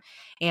time.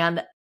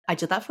 And I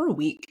did that for a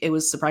week. It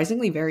was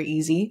surprisingly very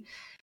easy.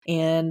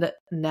 And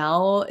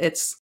now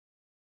it's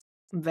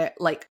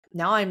like,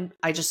 now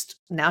I just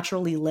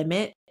naturally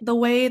limit the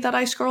way that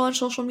I scroll on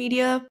social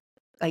media.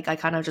 Like I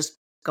kind of just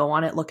go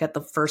on it, look at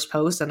the first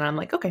post, and I'm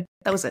like, okay,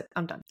 that was it.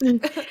 I'm done.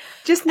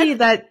 Just need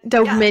that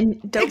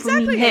dopamine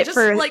exactly. hit just,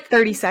 for like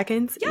 30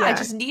 seconds. Yeah, I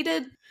just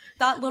needed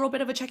that little bit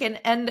of a check-in.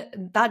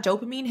 And that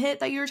dopamine hit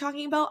that you were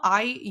talking about,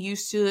 I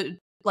used to,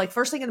 like,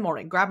 first thing in the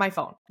morning, grab my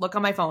phone, look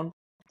on my phone,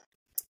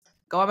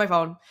 go on my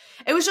phone.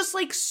 It was just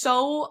like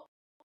so,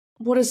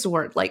 what is the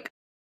word? Like,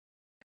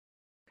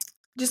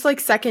 just like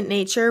second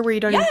nature where you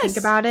don't even think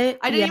about it.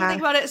 I didn't even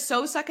think about it.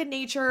 So second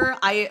nature.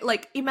 I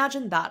like,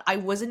 imagine that. I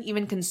wasn't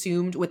even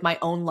consumed with my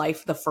own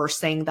life the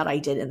first thing that I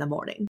did in the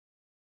morning.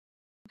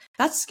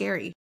 That's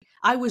scary.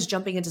 I was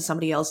jumping into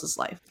somebody else's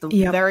life. The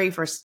very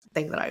first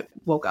thing that I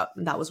woke up,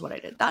 and that was what I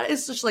did. That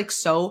is just like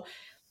so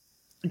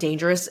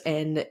dangerous,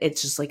 and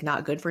it's just like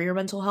not good for your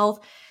mental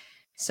health.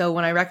 So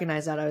when I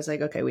recognized that, I was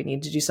like, okay, we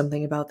need to do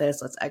something about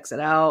this. Let's exit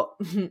out.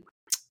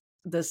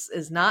 This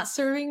is not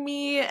serving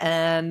me,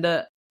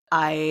 and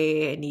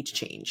I need to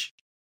change.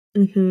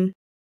 Well,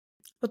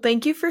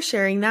 thank you for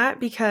sharing that,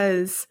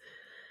 because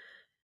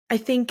I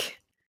think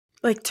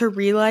like to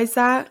realize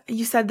that,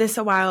 you said this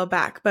a while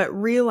back, but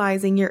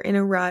realizing you're in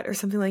a rut or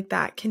something like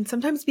that can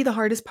sometimes be the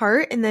hardest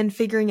part, and then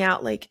figuring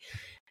out like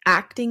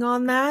acting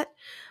on that.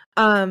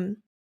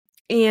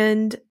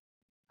 And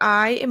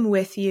I am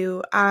with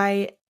you.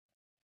 I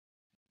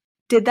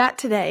did that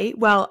today.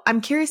 Well,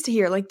 I'm curious to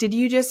hear, like, did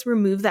you just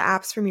remove the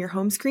apps from your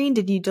home screen?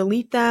 Did you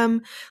delete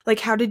them?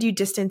 Like, how did you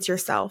distance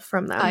yourself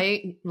from them?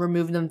 I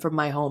removed them from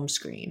my home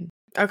screen.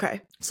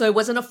 Okay. So it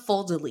wasn't a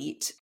full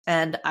delete.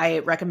 And I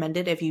recommend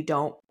it if you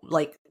don't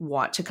like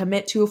want to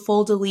commit to a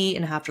full delete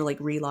and have to like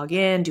re-log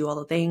in, do all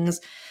the things,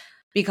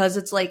 because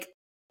it's like,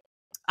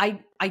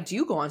 I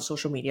do go on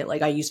social media.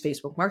 Like I use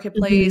Facebook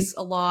Marketplace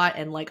a lot,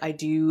 and like I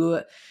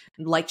do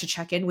like to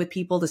check in with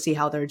people to see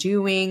how they're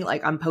doing.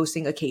 Like I'm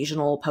posting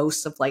occasional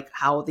posts of like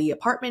how the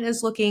apartment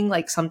is looking.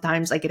 Like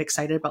sometimes I get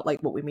excited about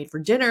like what we made for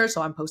dinner,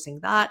 so I'm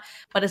posting that,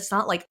 but it's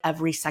not like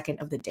every second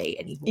of the day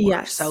anymore.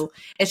 Yes. So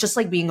it's just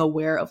like being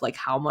aware of like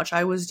how much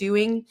I was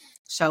doing.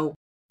 So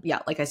yeah,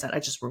 like I said, I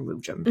just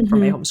removed them from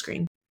my home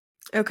screen.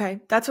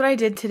 Okay. That's what I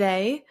did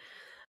today.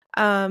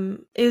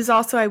 It was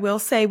also, I will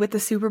say, with the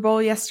Super Bowl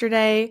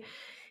yesterday,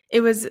 it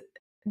was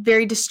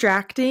very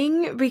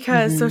distracting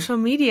because social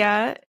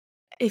media,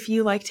 if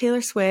you like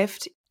Taylor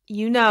Swift,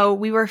 you know,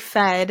 we were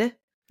fed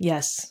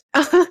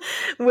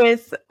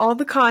with all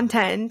the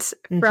content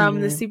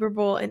from the Super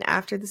Bowl and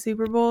after the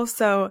Super Bowl.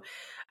 So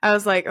I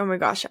was like, oh my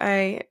gosh,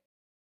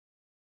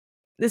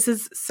 this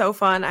is so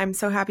fun. I'm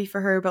so happy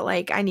for her, but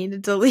like I need to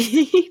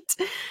delete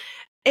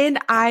And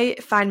I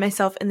find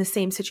myself in the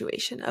same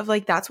situation of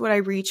like, that's what I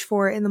reach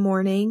for in the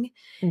morning.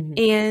 Mhm.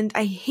 And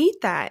I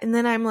hate that. And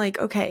then I'm like,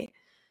 okay,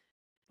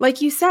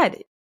 like you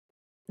said,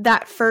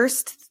 that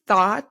first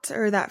thought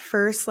or that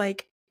first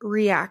like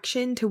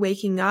reaction to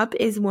waking up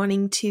is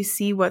wanting to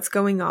see what's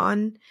going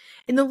on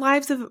in the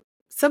lives of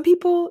some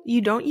people you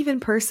don't even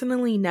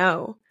personally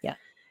know. Yeah.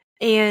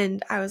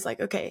 And I was like,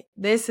 okay,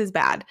 this is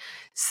bad.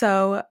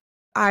 So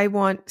I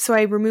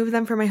remove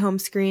them from my home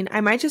screen.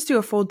 I might just do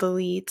a full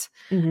delete.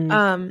 Mhm.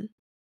 And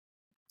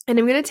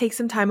I'm going to take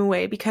some time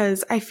away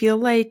because I feel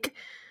like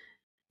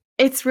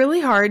it's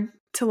really hard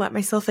to let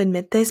myself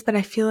admit this, but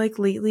I feel like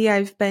lately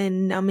I've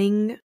been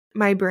numbing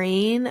my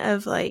brain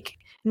of like,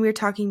 and we were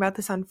talking about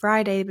this on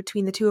Friday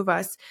between the two of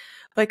us,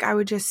 like I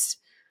would just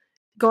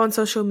go on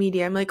social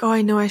media. I'm like, oh,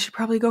 I know I should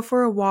probably go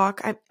for a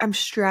walk. I'm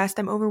stressed.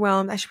 I'm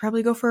overwhelmed. I should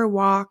probably go for a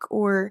walk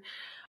or,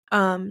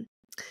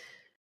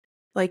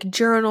 like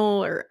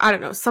journal or I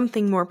don't know,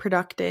 something more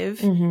productive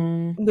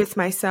Mhm. with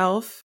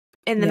myself.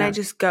 And then I Yeah.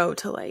 just go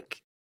to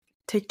like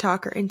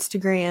TikTok or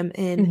Instagram.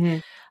 And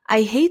Mhm.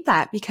 I hate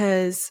that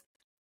because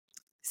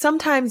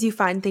sometimes you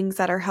find things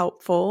that are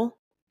helpful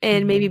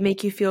and maybe Mhm.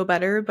 make you feel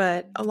better,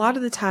 but a lot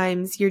of the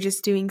times you're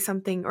just doing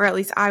something, or at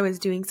least I was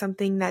doing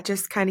something that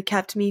just kind of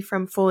kept me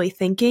from fully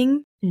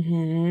thinking.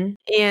 Mhm.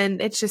 And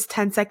it's just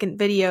 10-second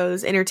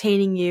videos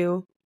entertaining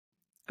you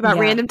about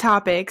Yeah. random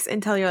topics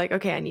until you're like,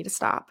 okay, I need to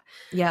stop.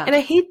 Yeah. And I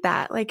hate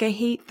that. Like I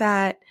hate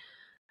that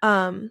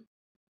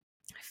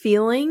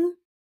feeling.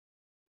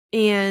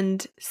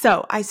 And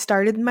so I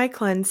started my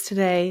cleanse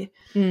today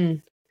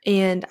Mm.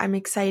 and I'm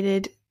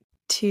excited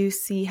to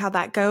see how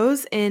that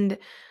goes. And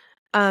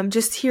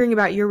just hearing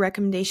about your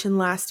recommendation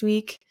last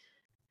week,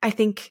 I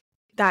think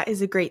that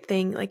is a great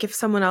thing. Like if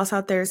someone else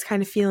out there is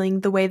kind of feeling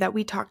the way that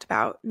we talked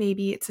about,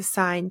 maybe it's a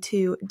sign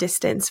to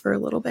distance for a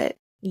little bit.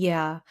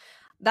 Yeah.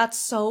 That's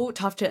so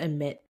tough to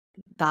admit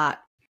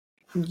that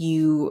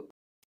you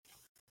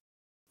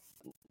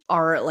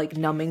are like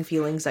numbing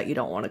feelings that you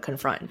don't want to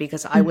confront,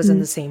 because I was in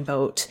the same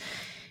boat,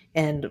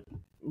 and a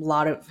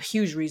lot of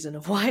huge reason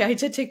of why I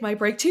did take my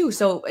break too.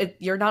 So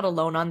you're not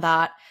alone on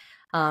that.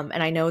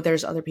 And I know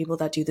there's other people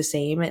that do the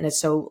same, and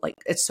it's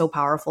so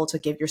powerful to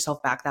give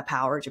yourself back that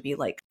power to be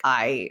like,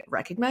 I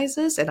recognize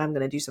this and I'm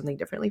going to do something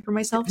differently for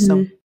myself.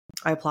 So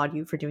I applaud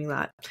you for doing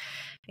that.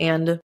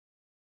 And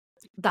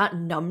that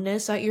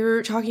numbness that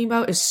you're talking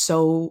about is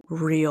so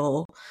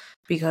real,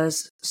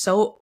 because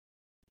so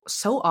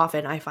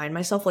often I find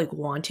myself like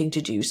wanting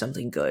to do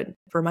something good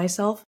for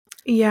myself,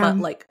 Yeah. but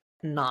like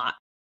not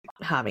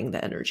having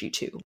the energy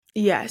to.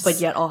 Yes. But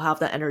yet I'll have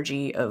the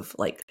energy of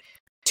like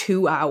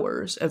 2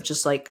 hours of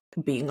just like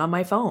being on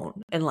my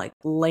phone and like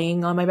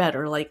laying on my bed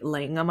or like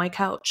laying on my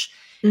couch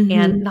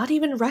and not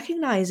even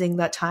recognizing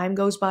that time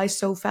goes by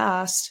so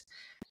fast.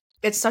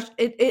 It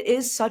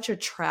is such a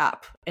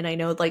trap. And I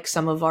know like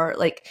some of our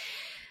like,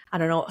 I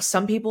don't know,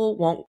 some people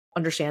won't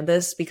understand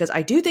this, because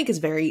I do think it's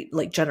very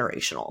like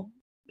generational.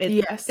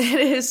 Yes. It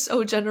is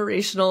so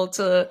generational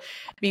to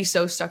be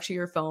so stuck to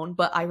your phone,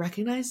 but I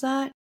recognize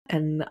that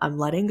and I'm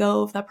letting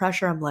go of that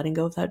pressure. I'm letting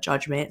go of that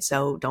judgment.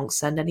 So don't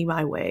send any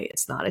my way.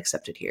 It's not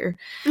accepted here.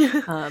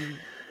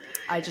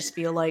 I just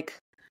feel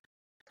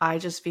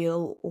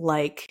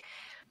like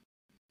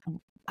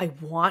I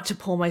want to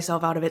pull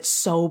myself out of it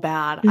so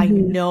bad. I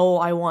know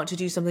I want to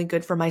do something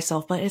good for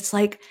myself, but it's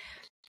like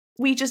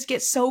we just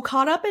get so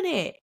caught up in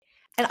it.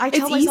 And I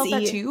tell myself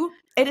that too.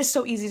 It is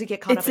so easy to get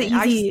caught up in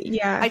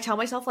it. I tell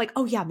myself like,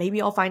 oh yeah,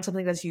 maybe I'll find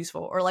something that's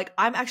useful. Or like,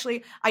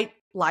 I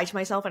lie to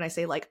myself and I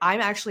say like, I'm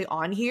actually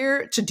on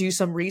here to do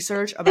some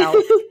research about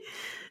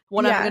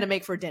what I'm going to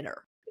make for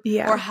dinner.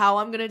 Yeah. Or how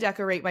I'm going to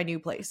decorate my new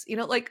place. You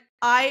know, like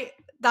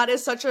that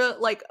is such a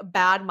like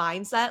bad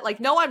mindset. Like,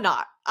 no, I'm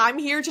not. I'm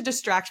here to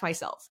distract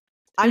myself.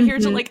 I'm here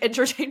to like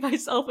entertain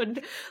myself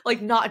and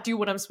like not do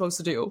what I'm supposed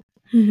to do.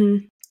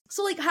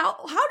 So like how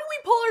do we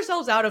pull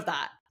ourselves out of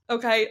that?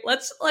 Okay,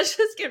 let's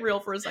just get real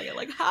for a second.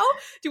 Like, how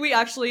do we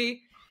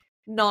actually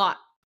not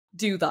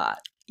do that?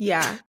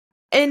 Yeah.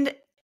 And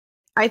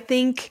I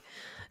think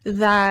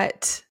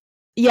that,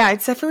 yeah,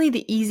 it's definitely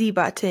the easy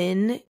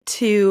button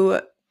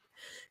to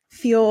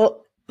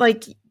feel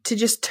like to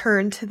just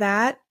turn to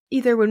that,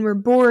 either when we're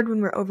bored, when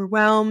we're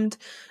overwhelmed,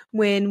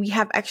 when we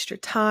have extra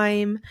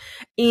time.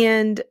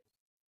 And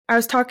I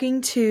was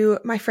talking to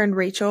my friend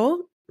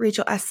Rachel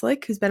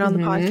Eslick, who's been on the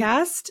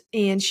podcast,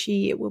 and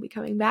she will be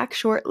coming back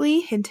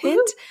shortly, hint,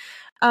 hint.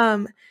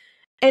 And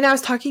I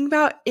was talking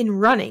about in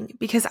running,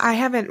 because I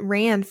haven't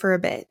ran for a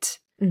bit.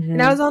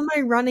 And I was on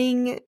my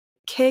running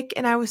kick,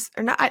 and I was,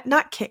 or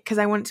not kick, because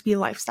I want it to be a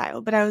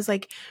lifestyle, but I was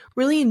like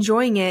really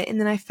enjoying it. And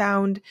then I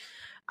found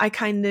I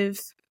kind of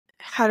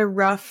had a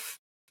rough,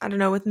 I don't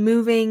know, with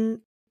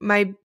moving,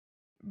 my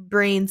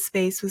brain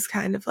space was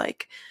kind of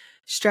like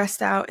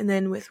stressed out, and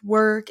then with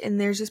work, and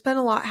there's just been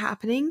a lot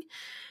happening.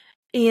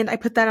 And I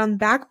put that on the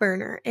back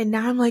burner, and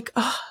now I'm like,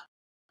 oh,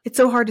 it's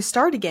so hard to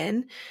start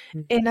again.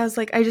 And I was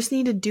like, I just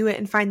need to do it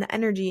and find the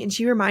energy. And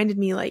she reminded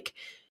me, like,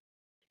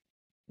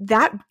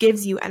 that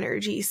gives you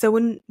energy. So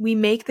when we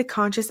make the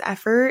conscious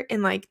effort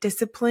and like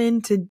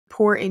discipline to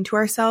pour into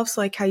ourselves,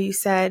 like how you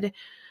said,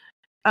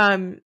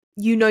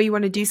 you know, you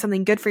want to do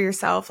something good for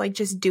yourself, like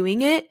just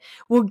doing it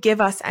will give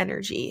us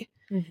energy.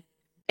 Mm-hmm.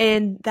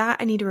 And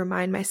that I need to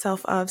remind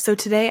myself of. So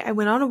today I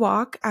went on a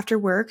walk after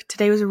work.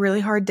 Today was a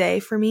really hard day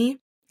for me.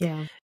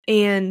 Yeah.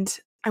 And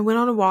I went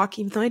on a walk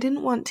even though I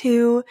didn't want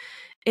to.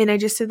 And I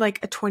just did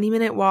like a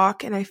 20-minute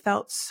walk and I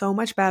felt so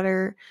much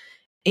better.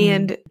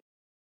 And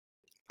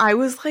I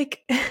was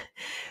like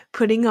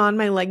putting on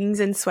my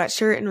leggings and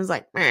sweatshirt and was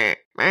like, meh,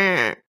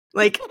 meh.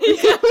 Like,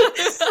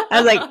 I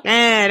was like,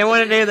 I don't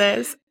want to do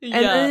this. Yeah.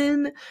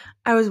 And then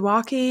I was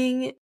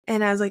walking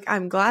and I was like,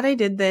 I'm glad I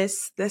did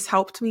this. This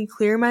helped me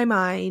clear my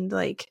mind,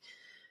 like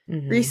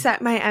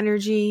reset my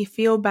energy,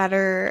 feel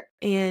better.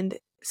 And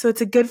so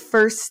it's a good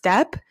first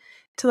step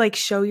to like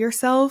show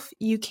yourself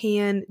you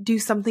can do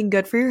something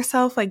good for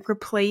yourself, like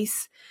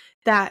replace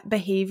that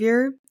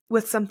behavior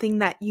with something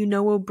that you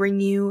know will bring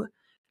you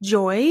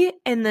joy.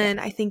 And then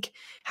I think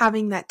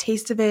having that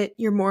taste of it,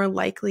 you're more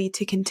likely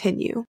to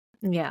continue.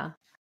 Yeah,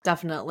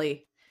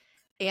 definitely.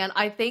 And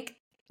I think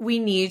we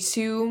need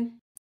to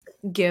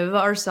give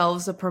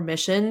ourselves a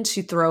permission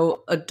to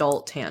throw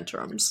adult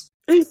tantrums.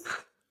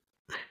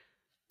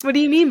 What do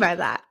you mean by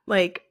that?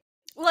 Like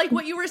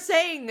what you were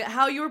saying,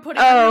 how you were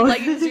putting on your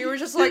leggings, you were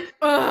just like,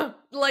 ugh,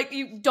 like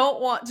you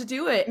don't want to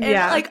do it. And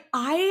like,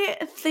 I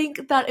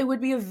think that it would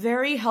be a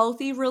very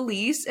healthy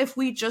release if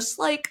we just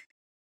like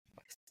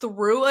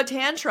threw a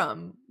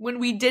tantrum when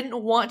we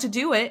didn't want to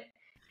do it.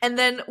 And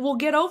then we'll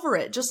get over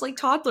it, just like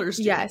toddlers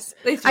do. Yes.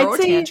 They throw a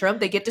tantrum,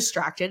 they get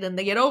distracted, and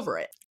they get over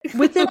it.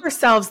 Within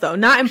ourselves, though,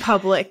 not in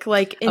public,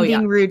 like in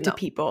being rude to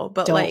people,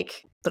 but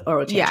like...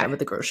 Or a tantrum at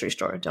the grocery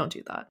store. Don't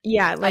do that.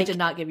 Yeah. Like, I did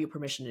not give you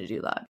permission to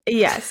do that.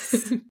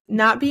 Yes.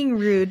 Not being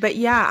rude. But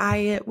yeah,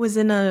 I was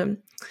in a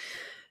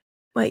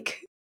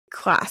like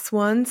class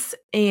once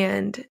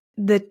and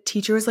the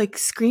teacher was like,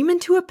 scream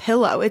into a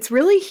pillow. It's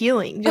really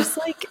healing. Just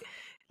like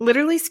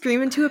literally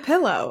scream into a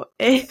pillow.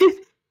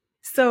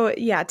 So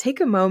yeah,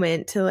 take a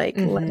moment to like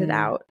let it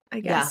out, I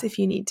guess, if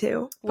you need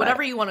to.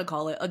 Whatever you want to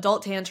call it.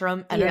 Adult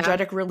tantrum,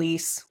 energetic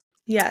release.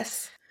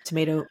 Yes.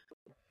 Tomato,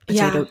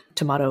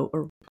 tomato,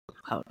 or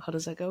how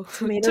does that go?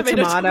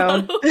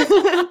 Tomato.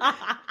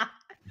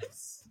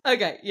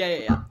 Okay.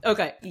 Yeah.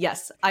 Okay.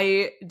 Yes.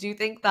 I do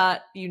think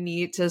that you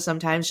need to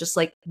sometimes just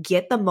like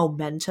get the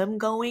momentum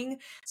going.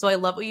 So I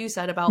love what you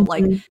said about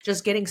like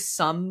just getting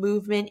some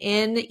movement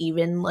in,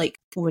 even like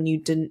when you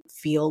didn't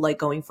feel like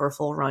going for a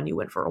full run, you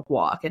went for a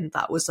walk and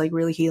that was like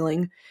really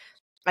healing.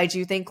 I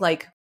do think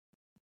like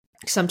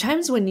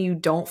sometimes when you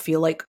don't feel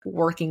like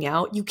working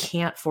out, you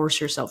can't force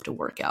yourself to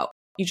work out.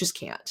 You just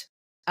can't.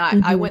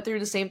 I went through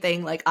the same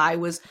thing. Like I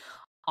was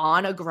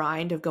on a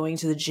grind of going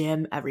to the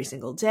gym every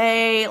single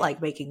day,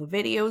 like making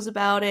videos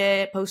about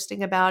it,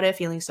 posting about it,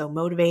 feeling so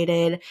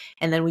motivated.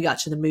 And then we got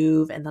to the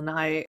move and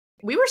then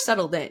we were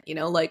settled in, you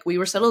know, like we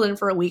were settled in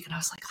for a week and I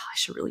was like, I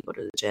should really go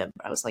to the gym.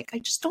 But I was like, I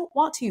just don't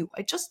want to.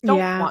 I just don't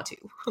want to.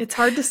 It's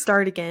hard to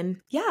start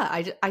again. Yeah,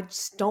 I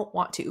just don't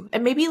want to.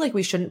 And maybe like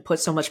we shouldn't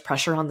put so much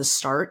pressure on the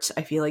start.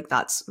 I feel like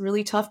that's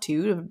really tough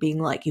too, being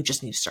like, you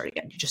just need to start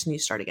again. You just need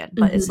to start again.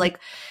 But it's like,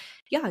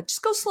 yeah,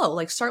 just go slow.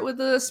 Like start with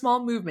the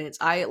small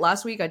movements.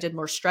 Last week I did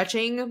more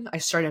stretching. I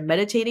started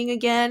meditating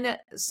again.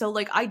 So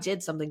like I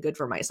did something good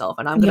for myself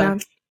and I'm going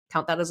to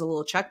count that as a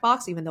little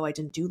checkbox, even though I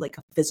didn't do like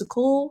a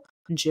physical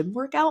gym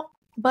workout.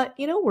 But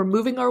you know, we're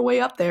moving our way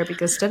up there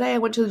because today I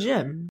went to the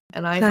gym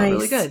and I felt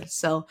really good.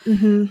 So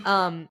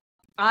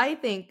I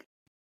think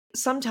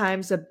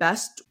sometimes the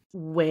best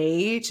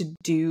way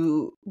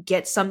to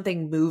get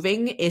something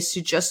moving is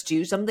to just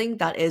do something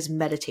that is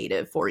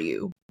meditative for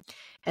you.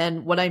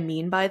 And what I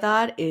mean by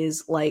that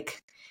is like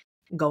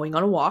going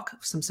on a walk,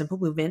 some simple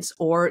movements,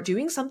 or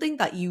doing something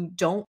that you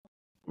don't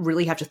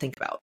really have to think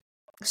about.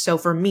 So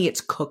for me, it's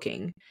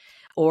cooking.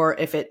 Or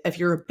if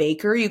you're a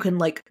baker, you can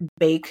like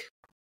bake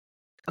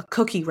a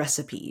cookie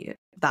recipe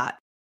that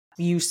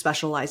you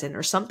specialize in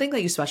or something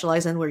that you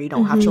specialize in where you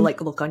don't have to like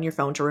look on your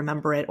phone to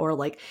remember it, or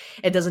like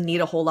it doesn't need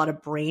a whole lot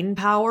of brain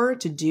power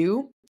to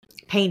do.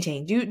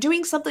 Painting,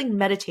 doing something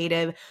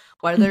meditative,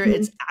 whether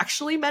it's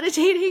actually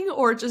meditating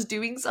or just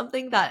doing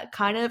something that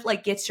kind of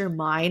like gets your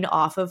mind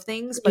off of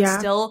things, but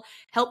still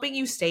helping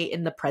you stay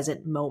in the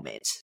present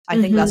moment. I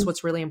think that's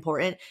what's really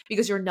important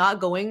because you're not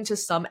going to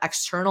some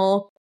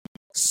external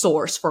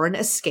source for an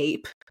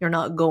escape. You're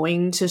not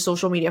going to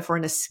social media for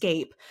an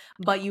escape,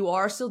 but you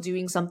are still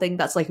doing something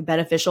that's like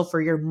beneficial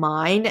for your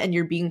mind and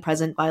you're being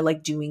present by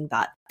like doing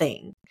that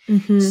thing.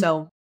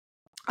 So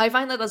I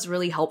find that that's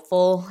really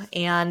helpful.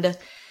 And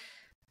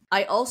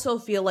I also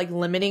feel like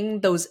limiting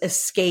those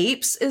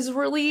escapes is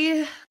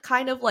really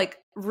kind of like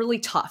really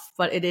tough,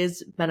 but it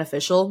is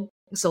beneficial.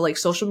 So like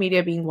social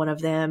media being one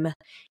of them,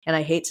 and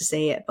I hate to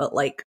say it, but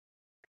like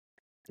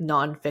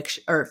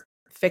nonfiction or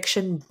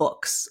fiction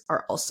books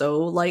are also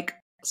like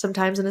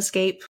sometimes an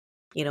escape.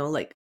 You know,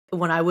 like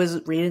when I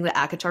was reading the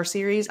ACOTAR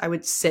series, I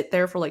would sit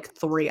there for like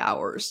 3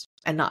 hours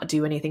and not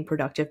do anything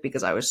productive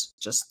because I was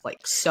just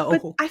like so.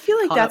 But I feel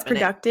like caught that's up in it.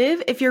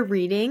 productive if you're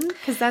reading,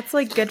 because that's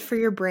like good for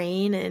your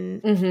brain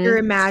and Mhm. you're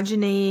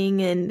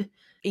imagining and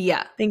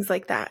Yeah. things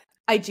like that.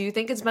 I do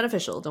think it's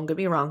beneficial. Don't get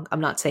me wrong.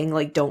 I'm not saying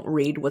like don't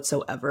read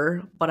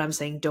whatsoever, but I'm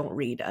saying don't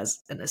read as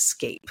an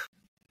escape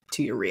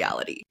to your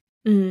reality.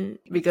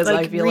 Because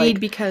Like I feel read like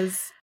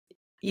because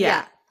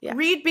yeah.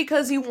 Read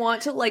because you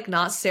want to like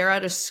not stare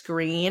at a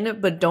screen,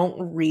 but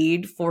don't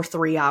read for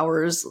 3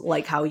 hours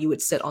like how you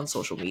would sit on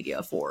social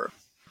media for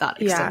that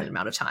extended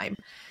amount of time.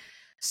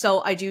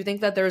 So I do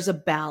think that there's a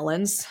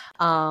balance.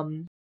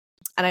 And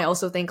I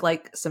also think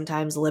like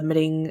sometimes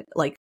limiting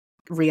like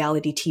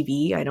reality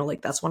TV, I know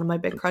like that's one of my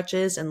big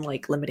crutches, and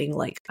like limiting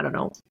like, I don't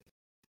know,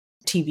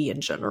 TV in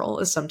general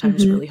is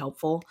sometimes really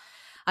helpful.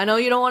 I know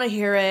you don't want to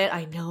hear it.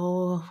 I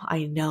know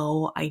I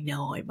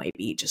might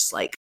be just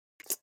like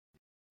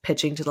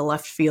pitching to the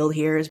left field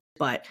here,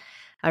 but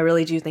I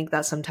really do think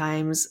that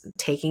sometimes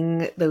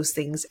taking those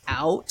things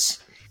out,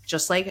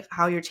 just like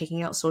how you're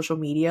taking out social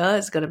media,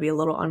 is going to be a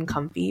little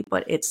uncomfy,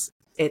 but it's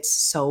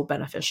so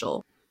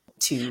beneficial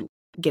to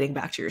getting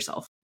back to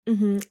yourself.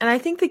 And I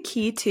think the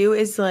key too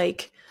is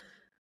like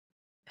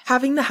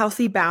having the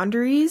healthy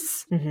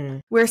boundaries,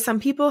 where some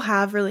people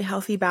have really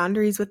healthy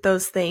boundaries with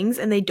those things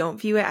and they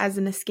don't view it as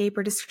an escape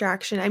or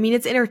distraction. I mean,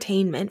 it's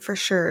entertainment for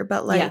sure,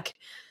 but like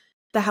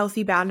the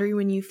healthy boundary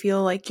when you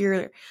feel like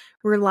you're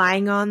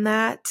relying on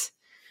that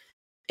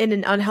in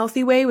an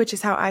unhealthy way, which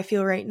is how I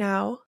feel right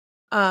now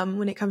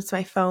when it comes to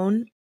my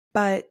phone.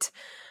 But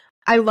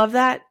I love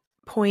that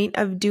point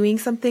of doing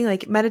something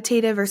like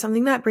meditative or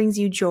something that brings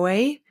you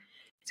joy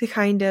to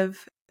kind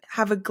of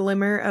have a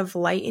glimmer of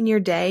light in your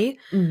day.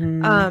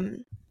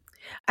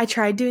 I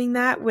tried doing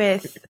that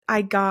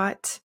I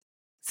got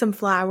some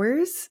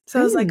flowers. So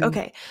I was like,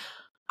 okay,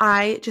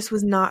 I just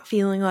was not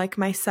feeling like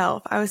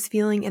myself. I was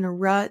feeling in a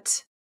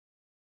rut.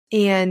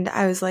 And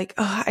I was like,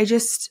 oh, I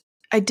guess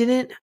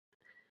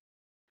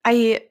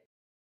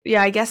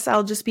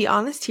I'll just be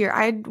honest here.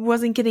 I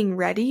wasn't getting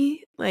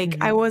ready.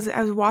 Like I was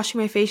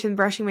washing my face and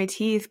brushing my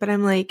teeth, but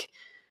I'm like,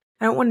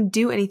 I don't want to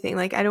do anything.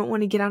 Like I don't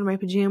want to get out of my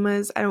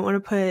pajamas. I don't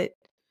want to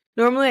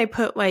normally I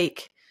put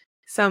like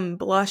some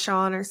blush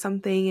on or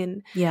something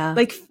and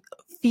like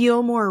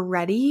feel more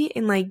ready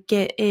and like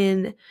get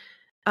in.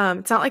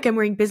 It's not like I'm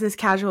wearing business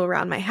casual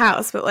around my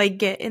house, but like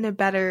get in a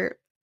better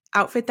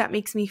outfit that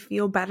makes me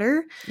feel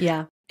better.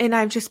 Yeah. And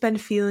I've just been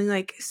feeling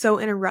like so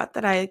in a rut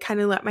that I kind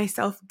of let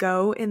myself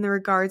go in the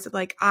regards of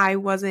like I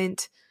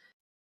wasn't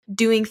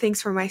doing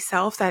things for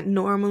myself that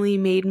normally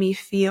made me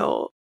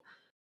feel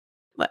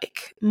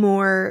like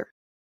more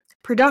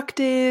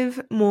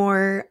productive,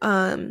 more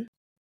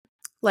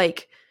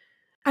like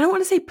I don't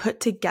want to say put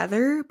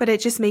together, but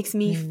it just makes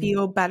me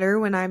feel better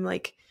when I'm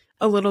like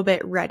a little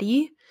bit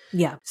ready.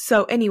 Yeah.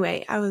 So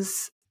anyway,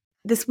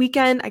 this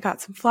weekend I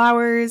got some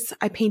flowers.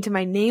 I painted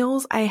my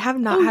nails. I have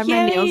not had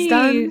my nails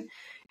done.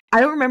 I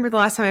don't remember the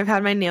last time I've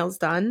had my nails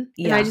done.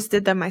 And I just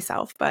did them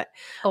myself, but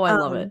I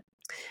love it.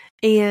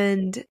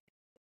 And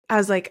I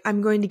was like,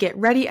 I'm going to get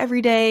ready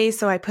every day.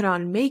 So I put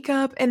on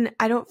makeup, and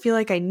I don't feel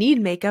like I need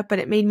makeup, but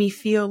it made me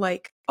feel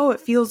like, oh, it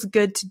feels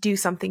good to do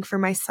something for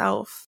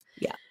myself.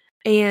 Yeah.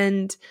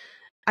 And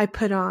I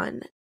put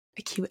on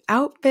a cute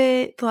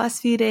outfit the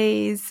last few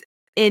days.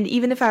 And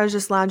even if I was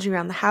just lounging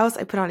around the house,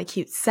 I put on a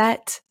cute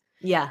set.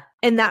 Yeah.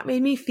 And that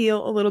made me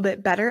feel a little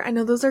bit better. I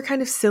know those are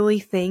kind of silly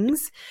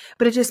things,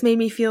 but it just made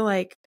me feel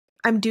like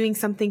I'm doing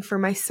something for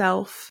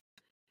myself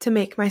to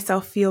make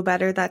myself feel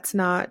better. That's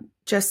not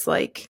just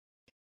like,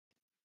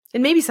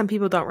 and maybe some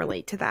people don't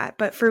relate to that,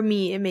 but for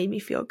me, it made me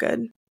feel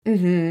good.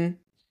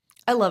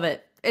 I love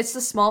it. It's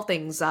the small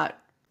things that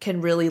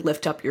can really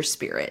lift up your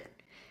spirit.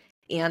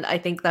 And I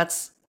think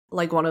that's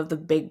like one of the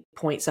big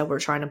points that we're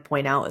trying to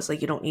point out is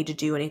like, you don't need to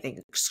do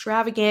anything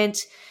extravagant.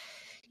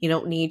 You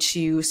don't need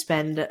to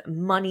spend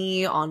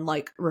money on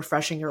like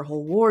refreshing your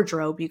whole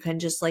wardrobe. You can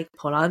just like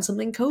put on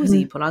something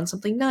cozy, put on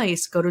something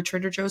nice, go to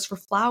Trader Joe's for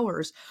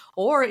flowers.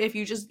 Or if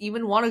you just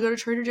even want to go to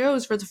Trader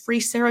Joe's for the free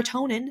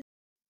serotonin.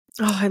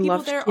 Oh, I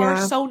love people there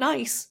are so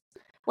nice.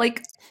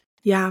 Like,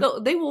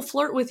 they will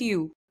flirt with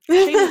you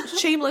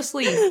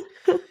shamelessly.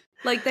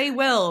 Like they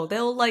will.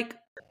 They'll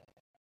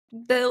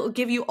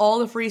give you all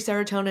the free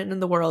serotonin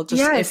in the world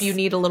just if you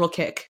need a little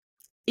kick.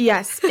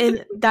 Yes.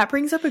 And that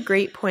brings up a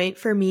great point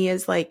for me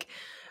is like,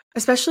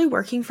 especially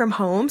working from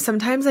home,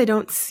 sometimes I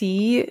don't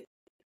see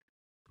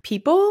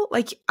people.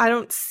 Like I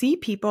don't see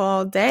people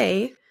all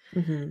day.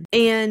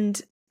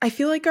 And I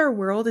feel like our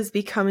world is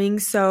becoming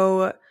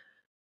so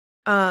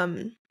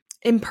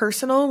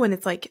impersonal when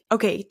it's like,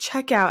 okay,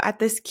 check out at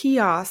this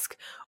kiosk,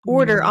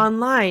 order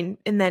online,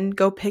 and then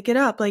go pick it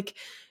up. Like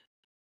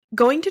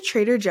going to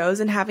Trader Joe's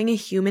and having a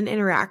human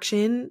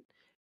interaction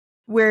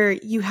where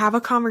you have a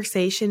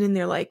conversation and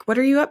they're like, what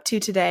are you up to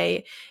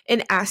today?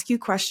 And ask you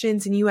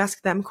questions and you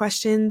ask them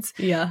questions.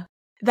 Yeah.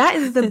 That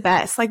is the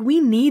best. Like we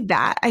need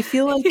that. I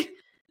feel like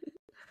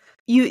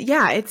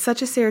it's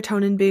such a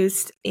serotonin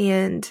boost.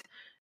 And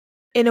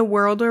in a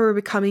world where we're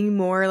becoming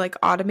more like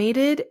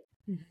automated,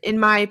 in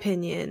my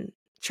opinion,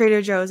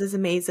 Trader Joe's is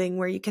amazing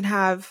where you can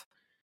have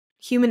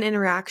human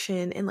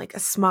interaction and like a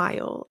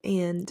smile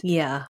and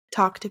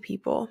talk to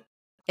people.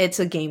 It's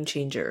a game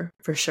changer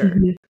for sure.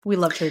 We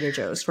love Trader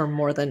Joe's for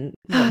more than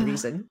one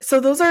reason.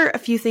 So those are a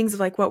few things of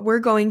like what we're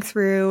going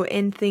through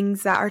and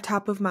things that are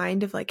top of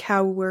mind of like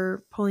how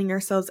we're pulling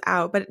ourselves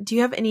out. But do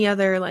you have any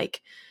other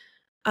like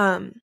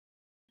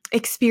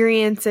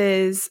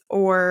experiences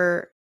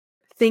or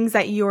things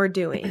that you're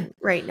doing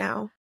right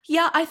now?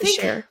 Yeah, I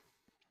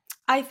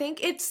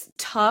think it's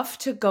tough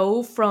to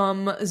go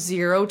from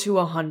 0 to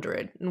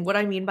 100. And what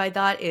I mean by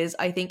that is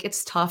I think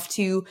it's tough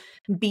to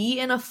be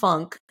in a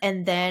funk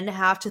and then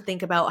have to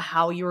think about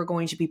how you are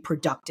going to be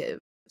productive.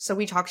 So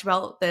we talked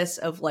about this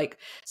of like,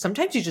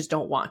 sometimes you just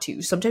don't want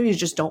to. Sometimes you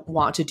just don't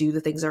want to do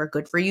the things that are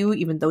good for you,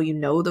 even though you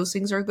know those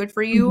things are good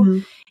for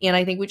you. And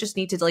I think we just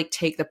need to like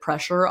take the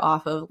pressure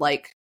off of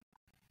like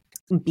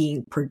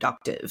being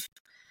productive.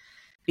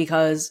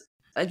 Because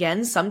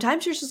again,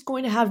 sometimes you're just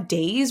going to have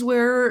days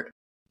where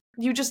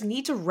you just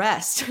need to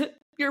rest.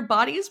 Your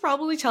body is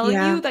probably telling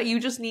you that you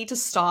just need to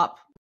stop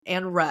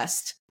and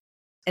rest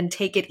and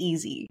take it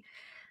easy.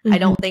 I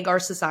don't think our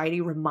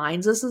society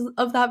reminds us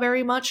of that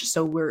very much.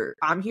 So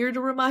I'm here to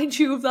remind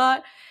you of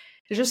that.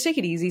 To just take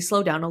it easy,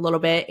 slow down a little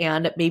bit,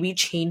 and maybe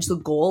change the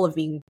goal of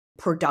being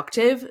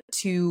productive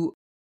to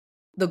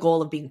the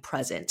goal of being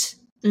present.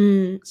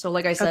 So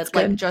like I said,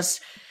 like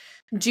just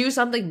do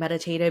something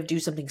meditative, do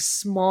something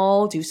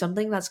small, do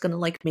something that's going to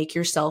like make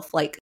yourself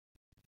like,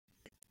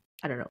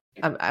 I don't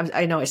know.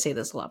 I know I say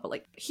this a lot, but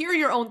like hear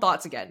your own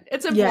thoughts again.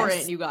 It's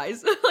important, you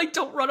guys. Like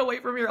don't run away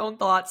from your own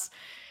thoughts.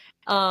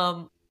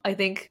 I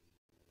think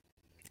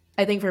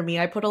for me,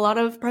 I put a lot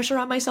of pressure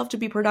on myself to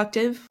be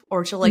productive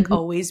or to like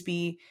always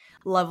be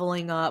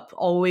leveling up,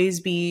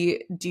 always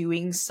be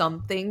doing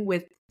something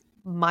with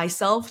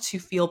myself to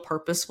feel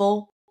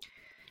purposeful.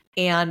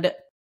 And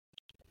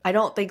I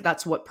don't think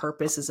that's what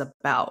purpose is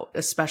about,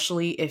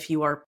 especially if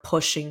you are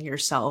pushing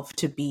yourself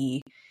to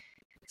be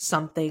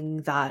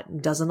something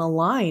that doesn't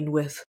align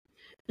with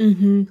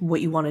what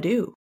you want to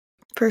do.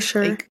 For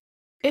sure. Like,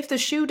 if the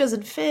shoe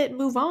doesn't fit,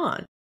 move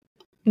on.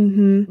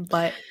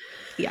 But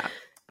yeah.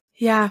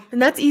 Yeah.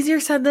 And that's easier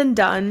said than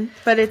done,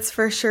 but it's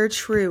for sure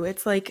true.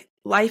 It's like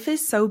life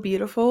is so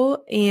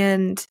beautiful.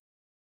 And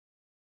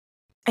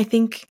I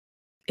think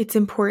it's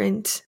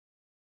important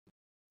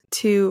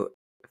to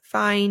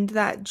find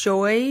that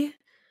joy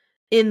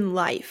in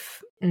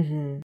life.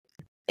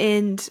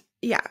 And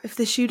yeah, if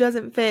the shoe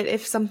doesn't fit,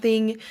 if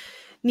something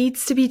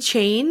needs to be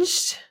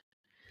changed,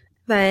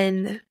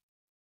 then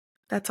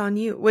that's on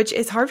you, which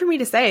is hard for me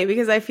to say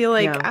because I feel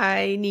like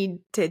I need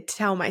to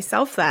tell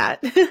myself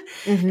that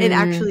and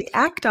actually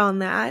act on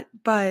that.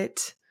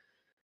 But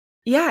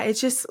yeah,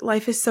 it's just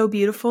life is so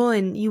beautiful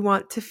and you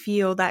want to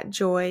feel that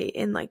joy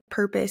and like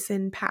purpose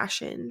and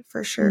passion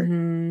for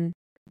sure.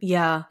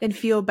 Yeah. And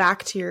feel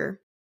back to your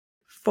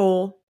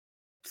full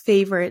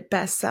favorite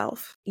best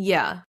self.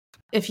 Yeah.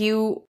 If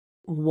you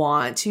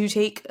want to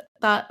take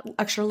that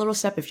extra little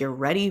step, if you're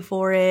ready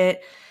for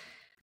it,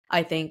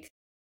 I think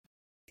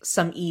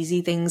some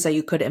easy things that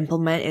you could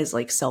implement is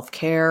like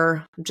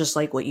self-care, just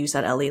like what you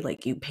said, Ellie,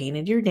 like you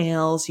painted your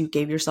nails, you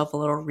gave yourself a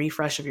little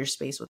refresh of your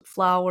space with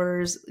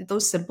flowers.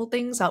 Those simple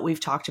things that we've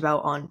talked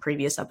about on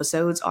previous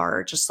episodes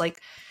are just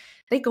like,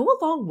 they go a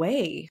long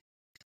way.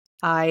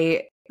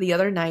 The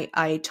other night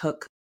I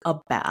took a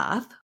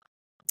bath.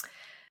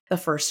 The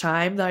first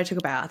time that I took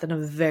a bath in a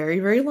very,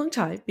 very long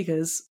time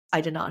because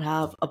I did not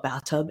have a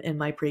bathtub in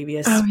my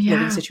previous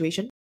living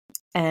situation.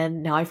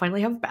 And now I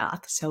finally have a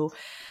bath. So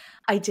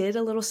I did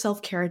a little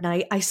self-care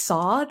night. I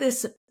saw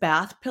this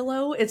bath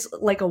pillow. It's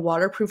like a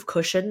waterproof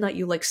cushion that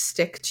you like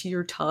stick to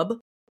your tub.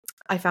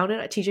 I found it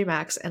at TJ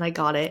Maxx and I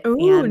got it.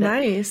 Ooh,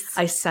 nice.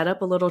 I set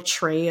up a little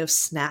tray of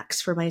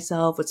snacks for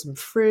myself with some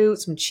fruit,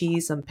 some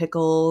cheese, some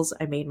pickles.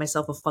 I made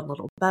myself a fun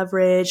little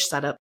beverage,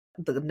 set up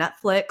the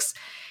Netflix,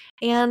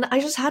 and I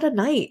just had a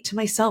night to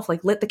myself,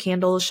 like lit the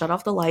candles, shut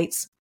off the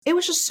lights. It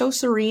was just so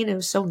serene. It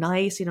was so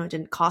nice. You know, it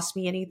didn't cost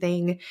me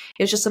anything. It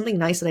was just something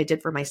nice that I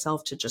did for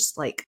myself to just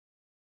like,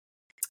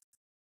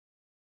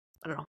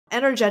 I don't know,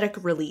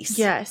 energetic release.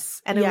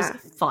 Yes. And it was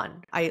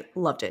fun. I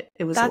loved it.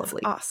 It was lovely.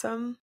 That's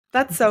awesome.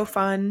 That's so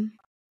fun.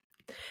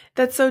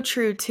 That's so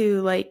true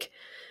too. Like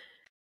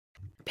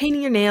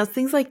painting your nails,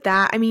 things like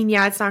that. I mean,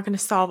 yeah, it's not going to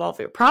solve all of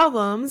your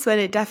problems, but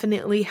it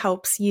definitely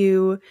helps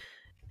you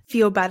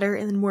feel better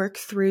and work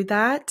through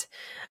that.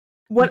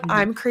 What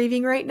I'm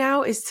craving right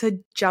now is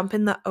to jump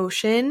in the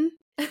ocean.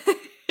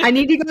 I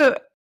need to go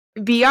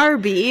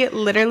BRB,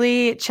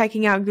 literally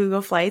checking out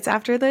Google Flights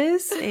after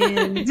this.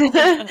 And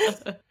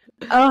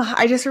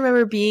I just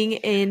remember being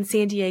in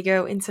San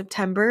Diego in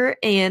September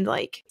and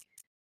like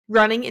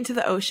running into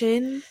the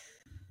ocean.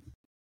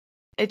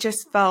 It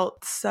just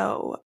felt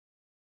so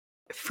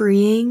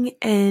freeing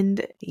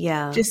and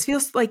just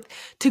feels like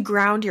to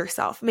ground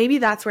yourself. Maybe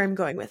that's where I'm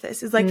going with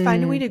this, is like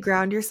find a way to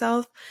ground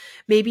yourself.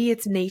 Maybe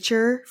it's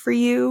nature for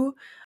you.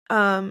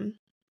 And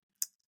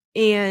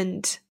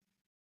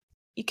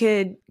you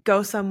could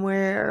go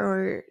somewhere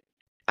or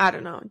I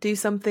don't know, do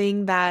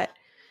something that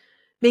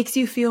makes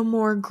you feel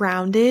more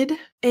grounded.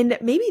 And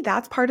maybe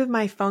that's part of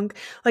my funk.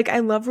 Like, I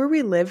love where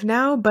we live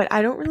now, but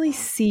I don't really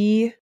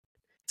see,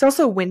 it's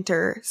also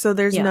winter, so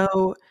there's Yeah.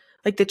 no,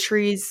 like, the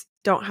trees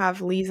don't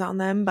have leaves on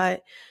them,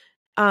 but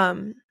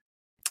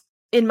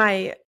in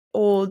my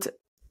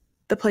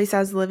the place I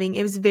was living,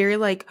 it was very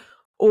like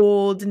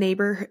old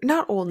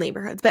not old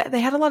neighborhoods, but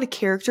they had a lot of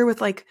character with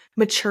like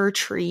mature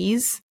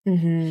trees.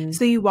 Mm-hmm.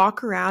 So you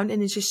walk around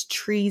and it's just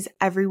trees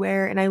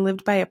everywhere. And I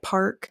lived by a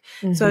park.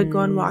 Mm-hmm. So I'd go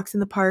on walks in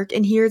the park.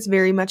 And here it's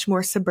very much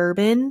more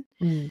suburban.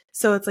 Mm.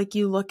 So it's like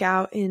you look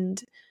out and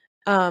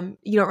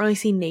you don't really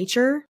see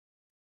nature.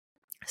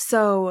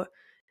 So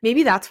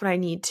maybe that's what I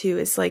need to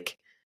is like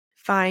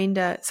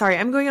find sorry,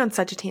 I'm going on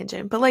such a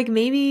tangent, but like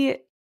maybe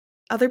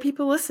other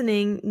people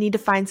listening need to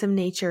find some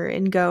nature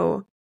and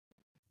go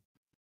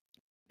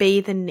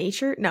bathe in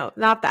nature. No,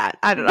 not that.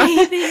 I don't know.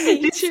 Bathe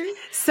in nature.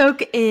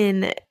 Soak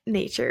in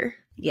nature.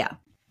 Yeah.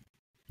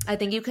 I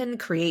think you can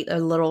create a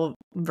little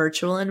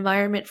virtual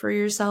environment for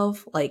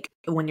yourself. Like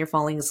when you're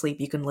falling asleep,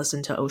 you can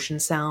listen to ocean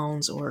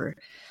sounds or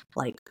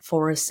like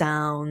forest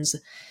sounds,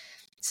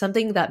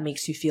 something that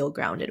makes you feel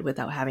grounded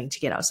without having to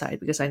get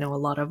outside. Because I know a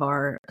lot of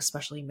our,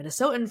 especially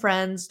Minnesotan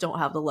friends, don't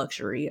have the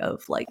luxury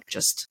of like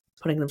just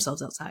putting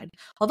themselves outside.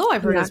 Although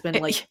I've heard it's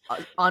been like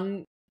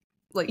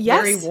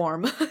very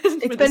warm.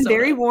 It's been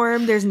very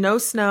warm. There's no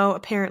snow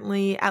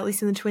apparently, at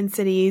least in the Twin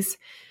Cities.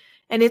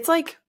 And it's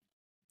like,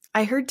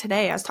 I heard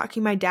today, I was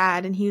talking to my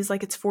dad and he was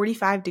like, it's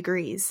 45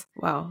 degrees.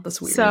 Wow, that's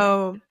weird.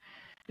 So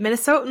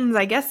Minnesotans,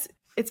 I guess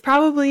it's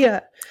probably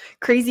a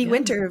crazy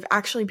winter of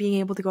actually being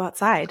able to go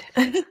outside.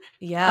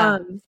 Yeah.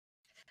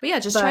 But yeah,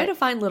 just try to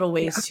find little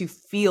ways to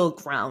feel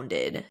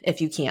grounded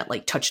if you can't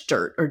like touch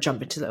dirt or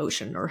jump into the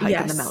ocean or hike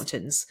in the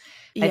mountains.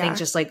 I think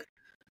just like,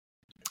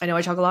 I know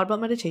I talk a lot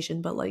about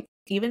meditation, but like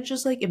even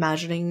just like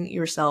imagining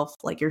yourself,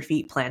 like your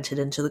feet planted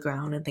into the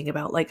ground and think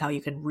about like how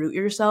you can root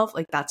yourself.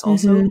 Like that's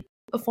also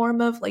a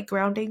form of like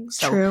grounding.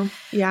 So true.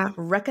 Yeah.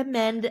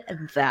 Recommend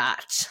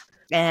that.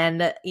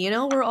 And, you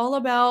know, we're all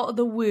about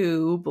the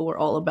woo, but we're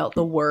all about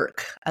the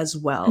work as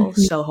well.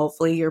 So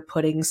hopefully you're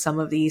putting some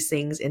of these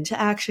things into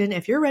action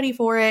if you're ready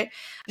for it.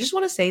 I just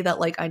want to say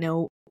that, like, I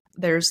know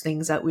there's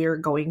things that we're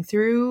going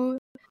through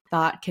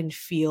that can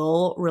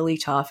feel really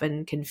tough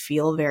and can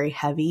feel very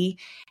heavy.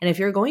 And if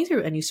you're going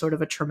through any sort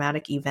of a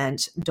traumatic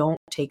event, don't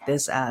take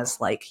this as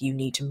like you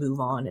need to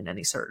move on in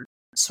any sort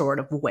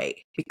of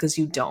way, because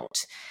you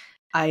don't.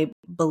 I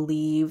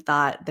believe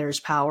that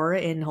there's power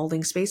in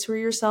holding space for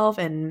yourself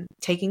and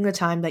taking the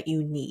time that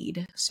you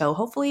need. So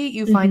hopefully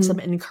you find some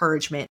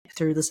encouragement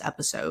through this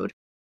episode.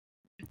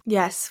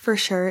 Yes, for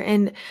sure.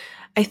 And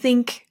I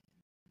think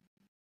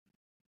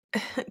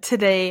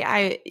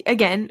today,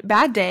 again,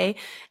 bad day.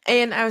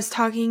 And I was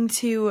talking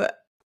to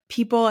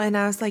people and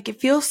I was like,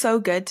 it feels so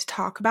good to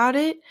talk about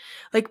it.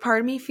 Like part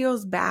of me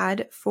feels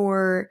bad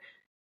for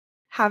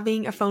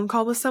having a phone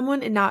call with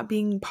someone and not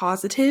being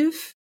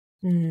positive.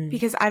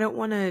 Because I don't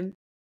want to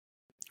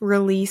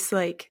release,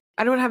 like,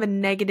 I don't have a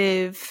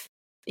negative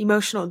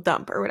emotional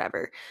dump or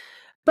whatever.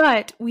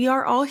 But we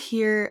are all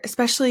here,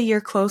 especially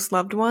your close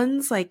loved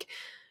ones. Like,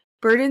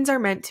 burdens are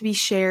meant to be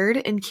shared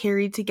and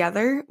carried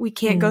together. We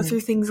can't go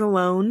through things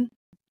alone.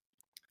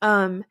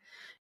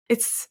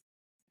 It's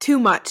too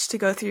much to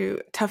go through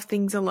tough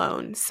things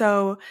alone.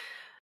 So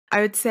I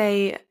would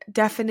say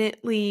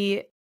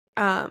definitely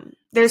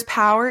there's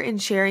power in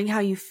sharing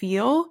how you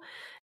feel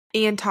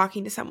and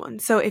talking to someone.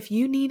 So if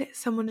you need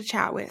someone to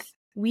chat with,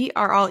 we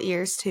are all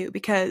ears too,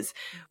 because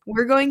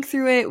we're going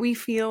through it, we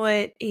feel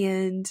it,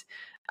 and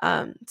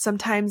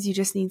sometimes you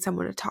just need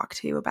someone to talk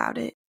to about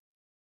it.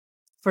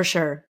 For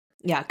sure.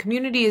 Yeah,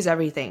 community is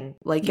everything.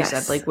 Like you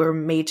said, like we're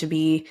made to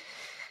be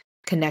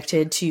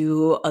connected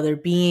to other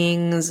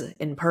beings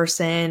in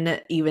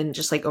person, even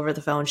just like over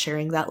the phone,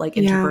 sharing that like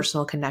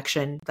interpersonal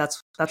connection.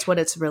 That's what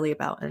it's really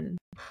about. And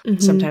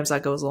sometimes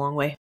that goes a long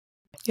way.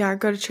 Yeah,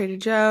 go to Trader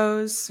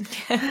Joe's.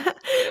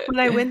 When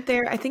I went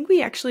there, I think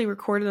we actually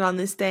recorded on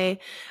this day.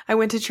 I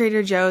went to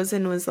Trader Joe's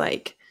and was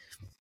like,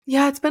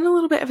 yeah, it's been a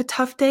little bit of a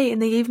tough day. And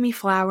they gave me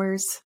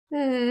flowers.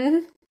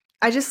 I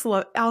just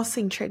I'll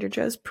sing Trader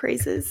Joe's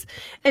praises.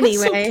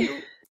 Anyway.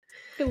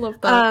 So I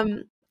love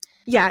that.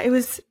 Yeah,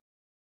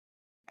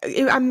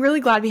 I'm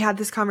really glad we had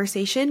this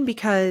conversation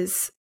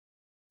because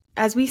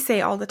as we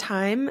say all the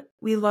time,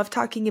 we love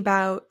talking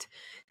about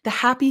the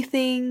happy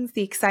things,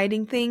 the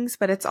exciting things,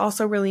 but it's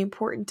also really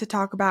important to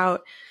talk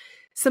about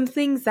some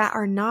things that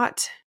are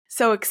not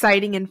so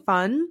exciting and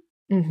fun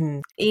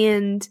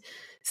and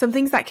some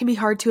things that can be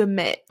hard to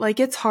admit. Like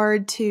it's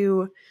hard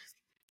to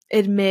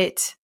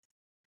admit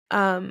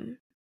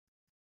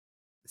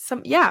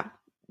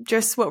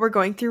just what we're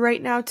going through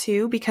right now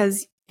too,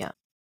 because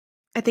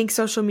I think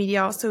social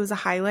media also is a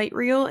highlight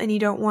reel and you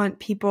don't want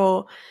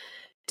people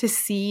to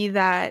see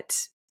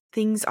that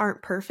things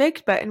aren't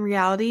perfect, but in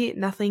reality,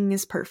 nothing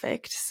is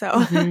perfect.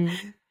 So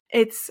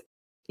it's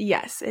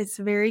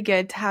very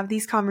good to have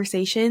these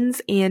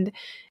conversations. And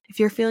if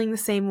you're feeling the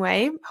same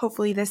way,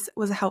 hopefully this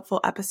was a helpful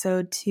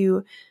episode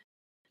to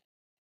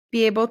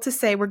be able to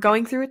say we're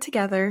going through it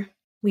together.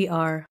 We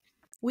are.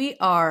 We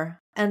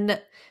are.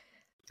 And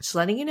just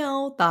letting you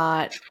know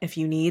that if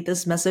you need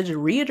this message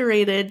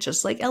reiterated,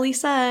 just like Ellie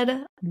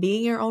said,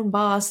 being your own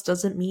boss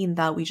doesn't mean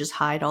that we just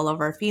hide all of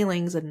our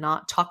feelings and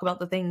not talk about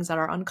the things that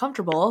are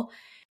uncomfortable.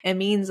 It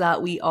means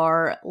that we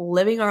are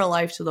living our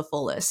life to the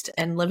fullest.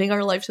 And living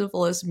our life to the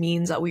fullest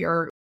means that we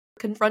are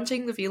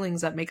confronting the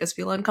feelings that make us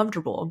feel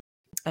uncomfortable.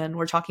 And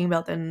we're talking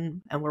about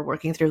them and we're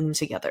working through them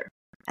together.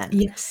 And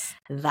yes,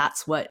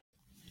 that's what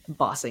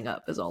bossing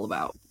up is all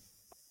about.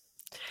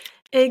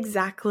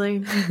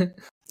 Exactly.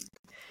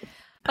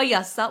 But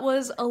yes, that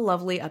was a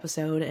lovely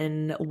episode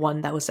and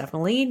one that was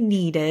definitely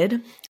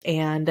needed.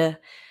 And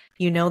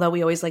you know that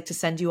we always like to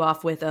send you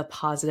off with a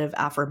positive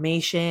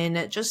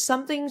affirmation, just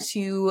something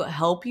to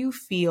help you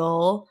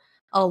feel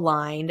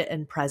aligned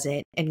and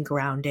present and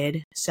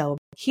grounded. So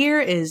here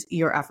is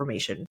your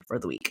affirmation for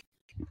the week.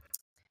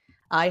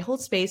 I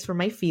hold space for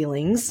my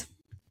feelings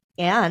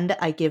and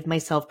I give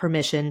myself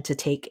permission to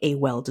take a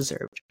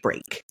well-deserved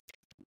break.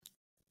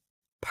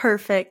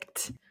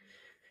 Perfect.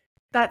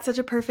 That's such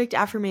a perfect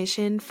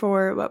affirmation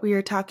for what we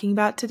are talking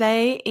about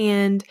today.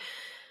 And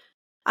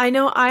I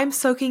know I'm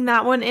soaking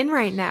that one in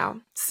right now.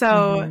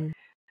 So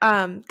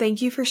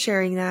thank you for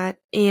sharing that.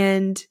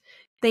 And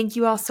thank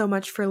you all so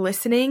much for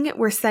listening.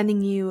 We're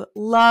sending you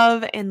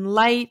love and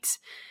light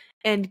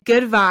and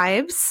good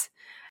vibes.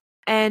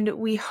 And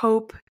we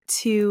hope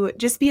to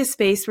just be a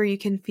space where you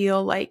can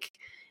feel like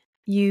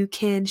you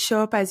can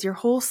show up as your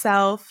whole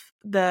self,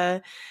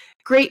 the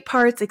great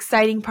parts,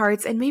 exciting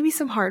parts, and maybe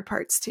some hard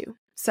parts too.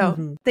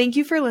 So thank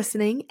you for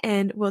listening,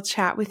 and we'll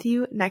chat with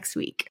you next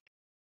week.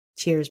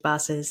 Cheers,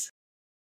 bosses.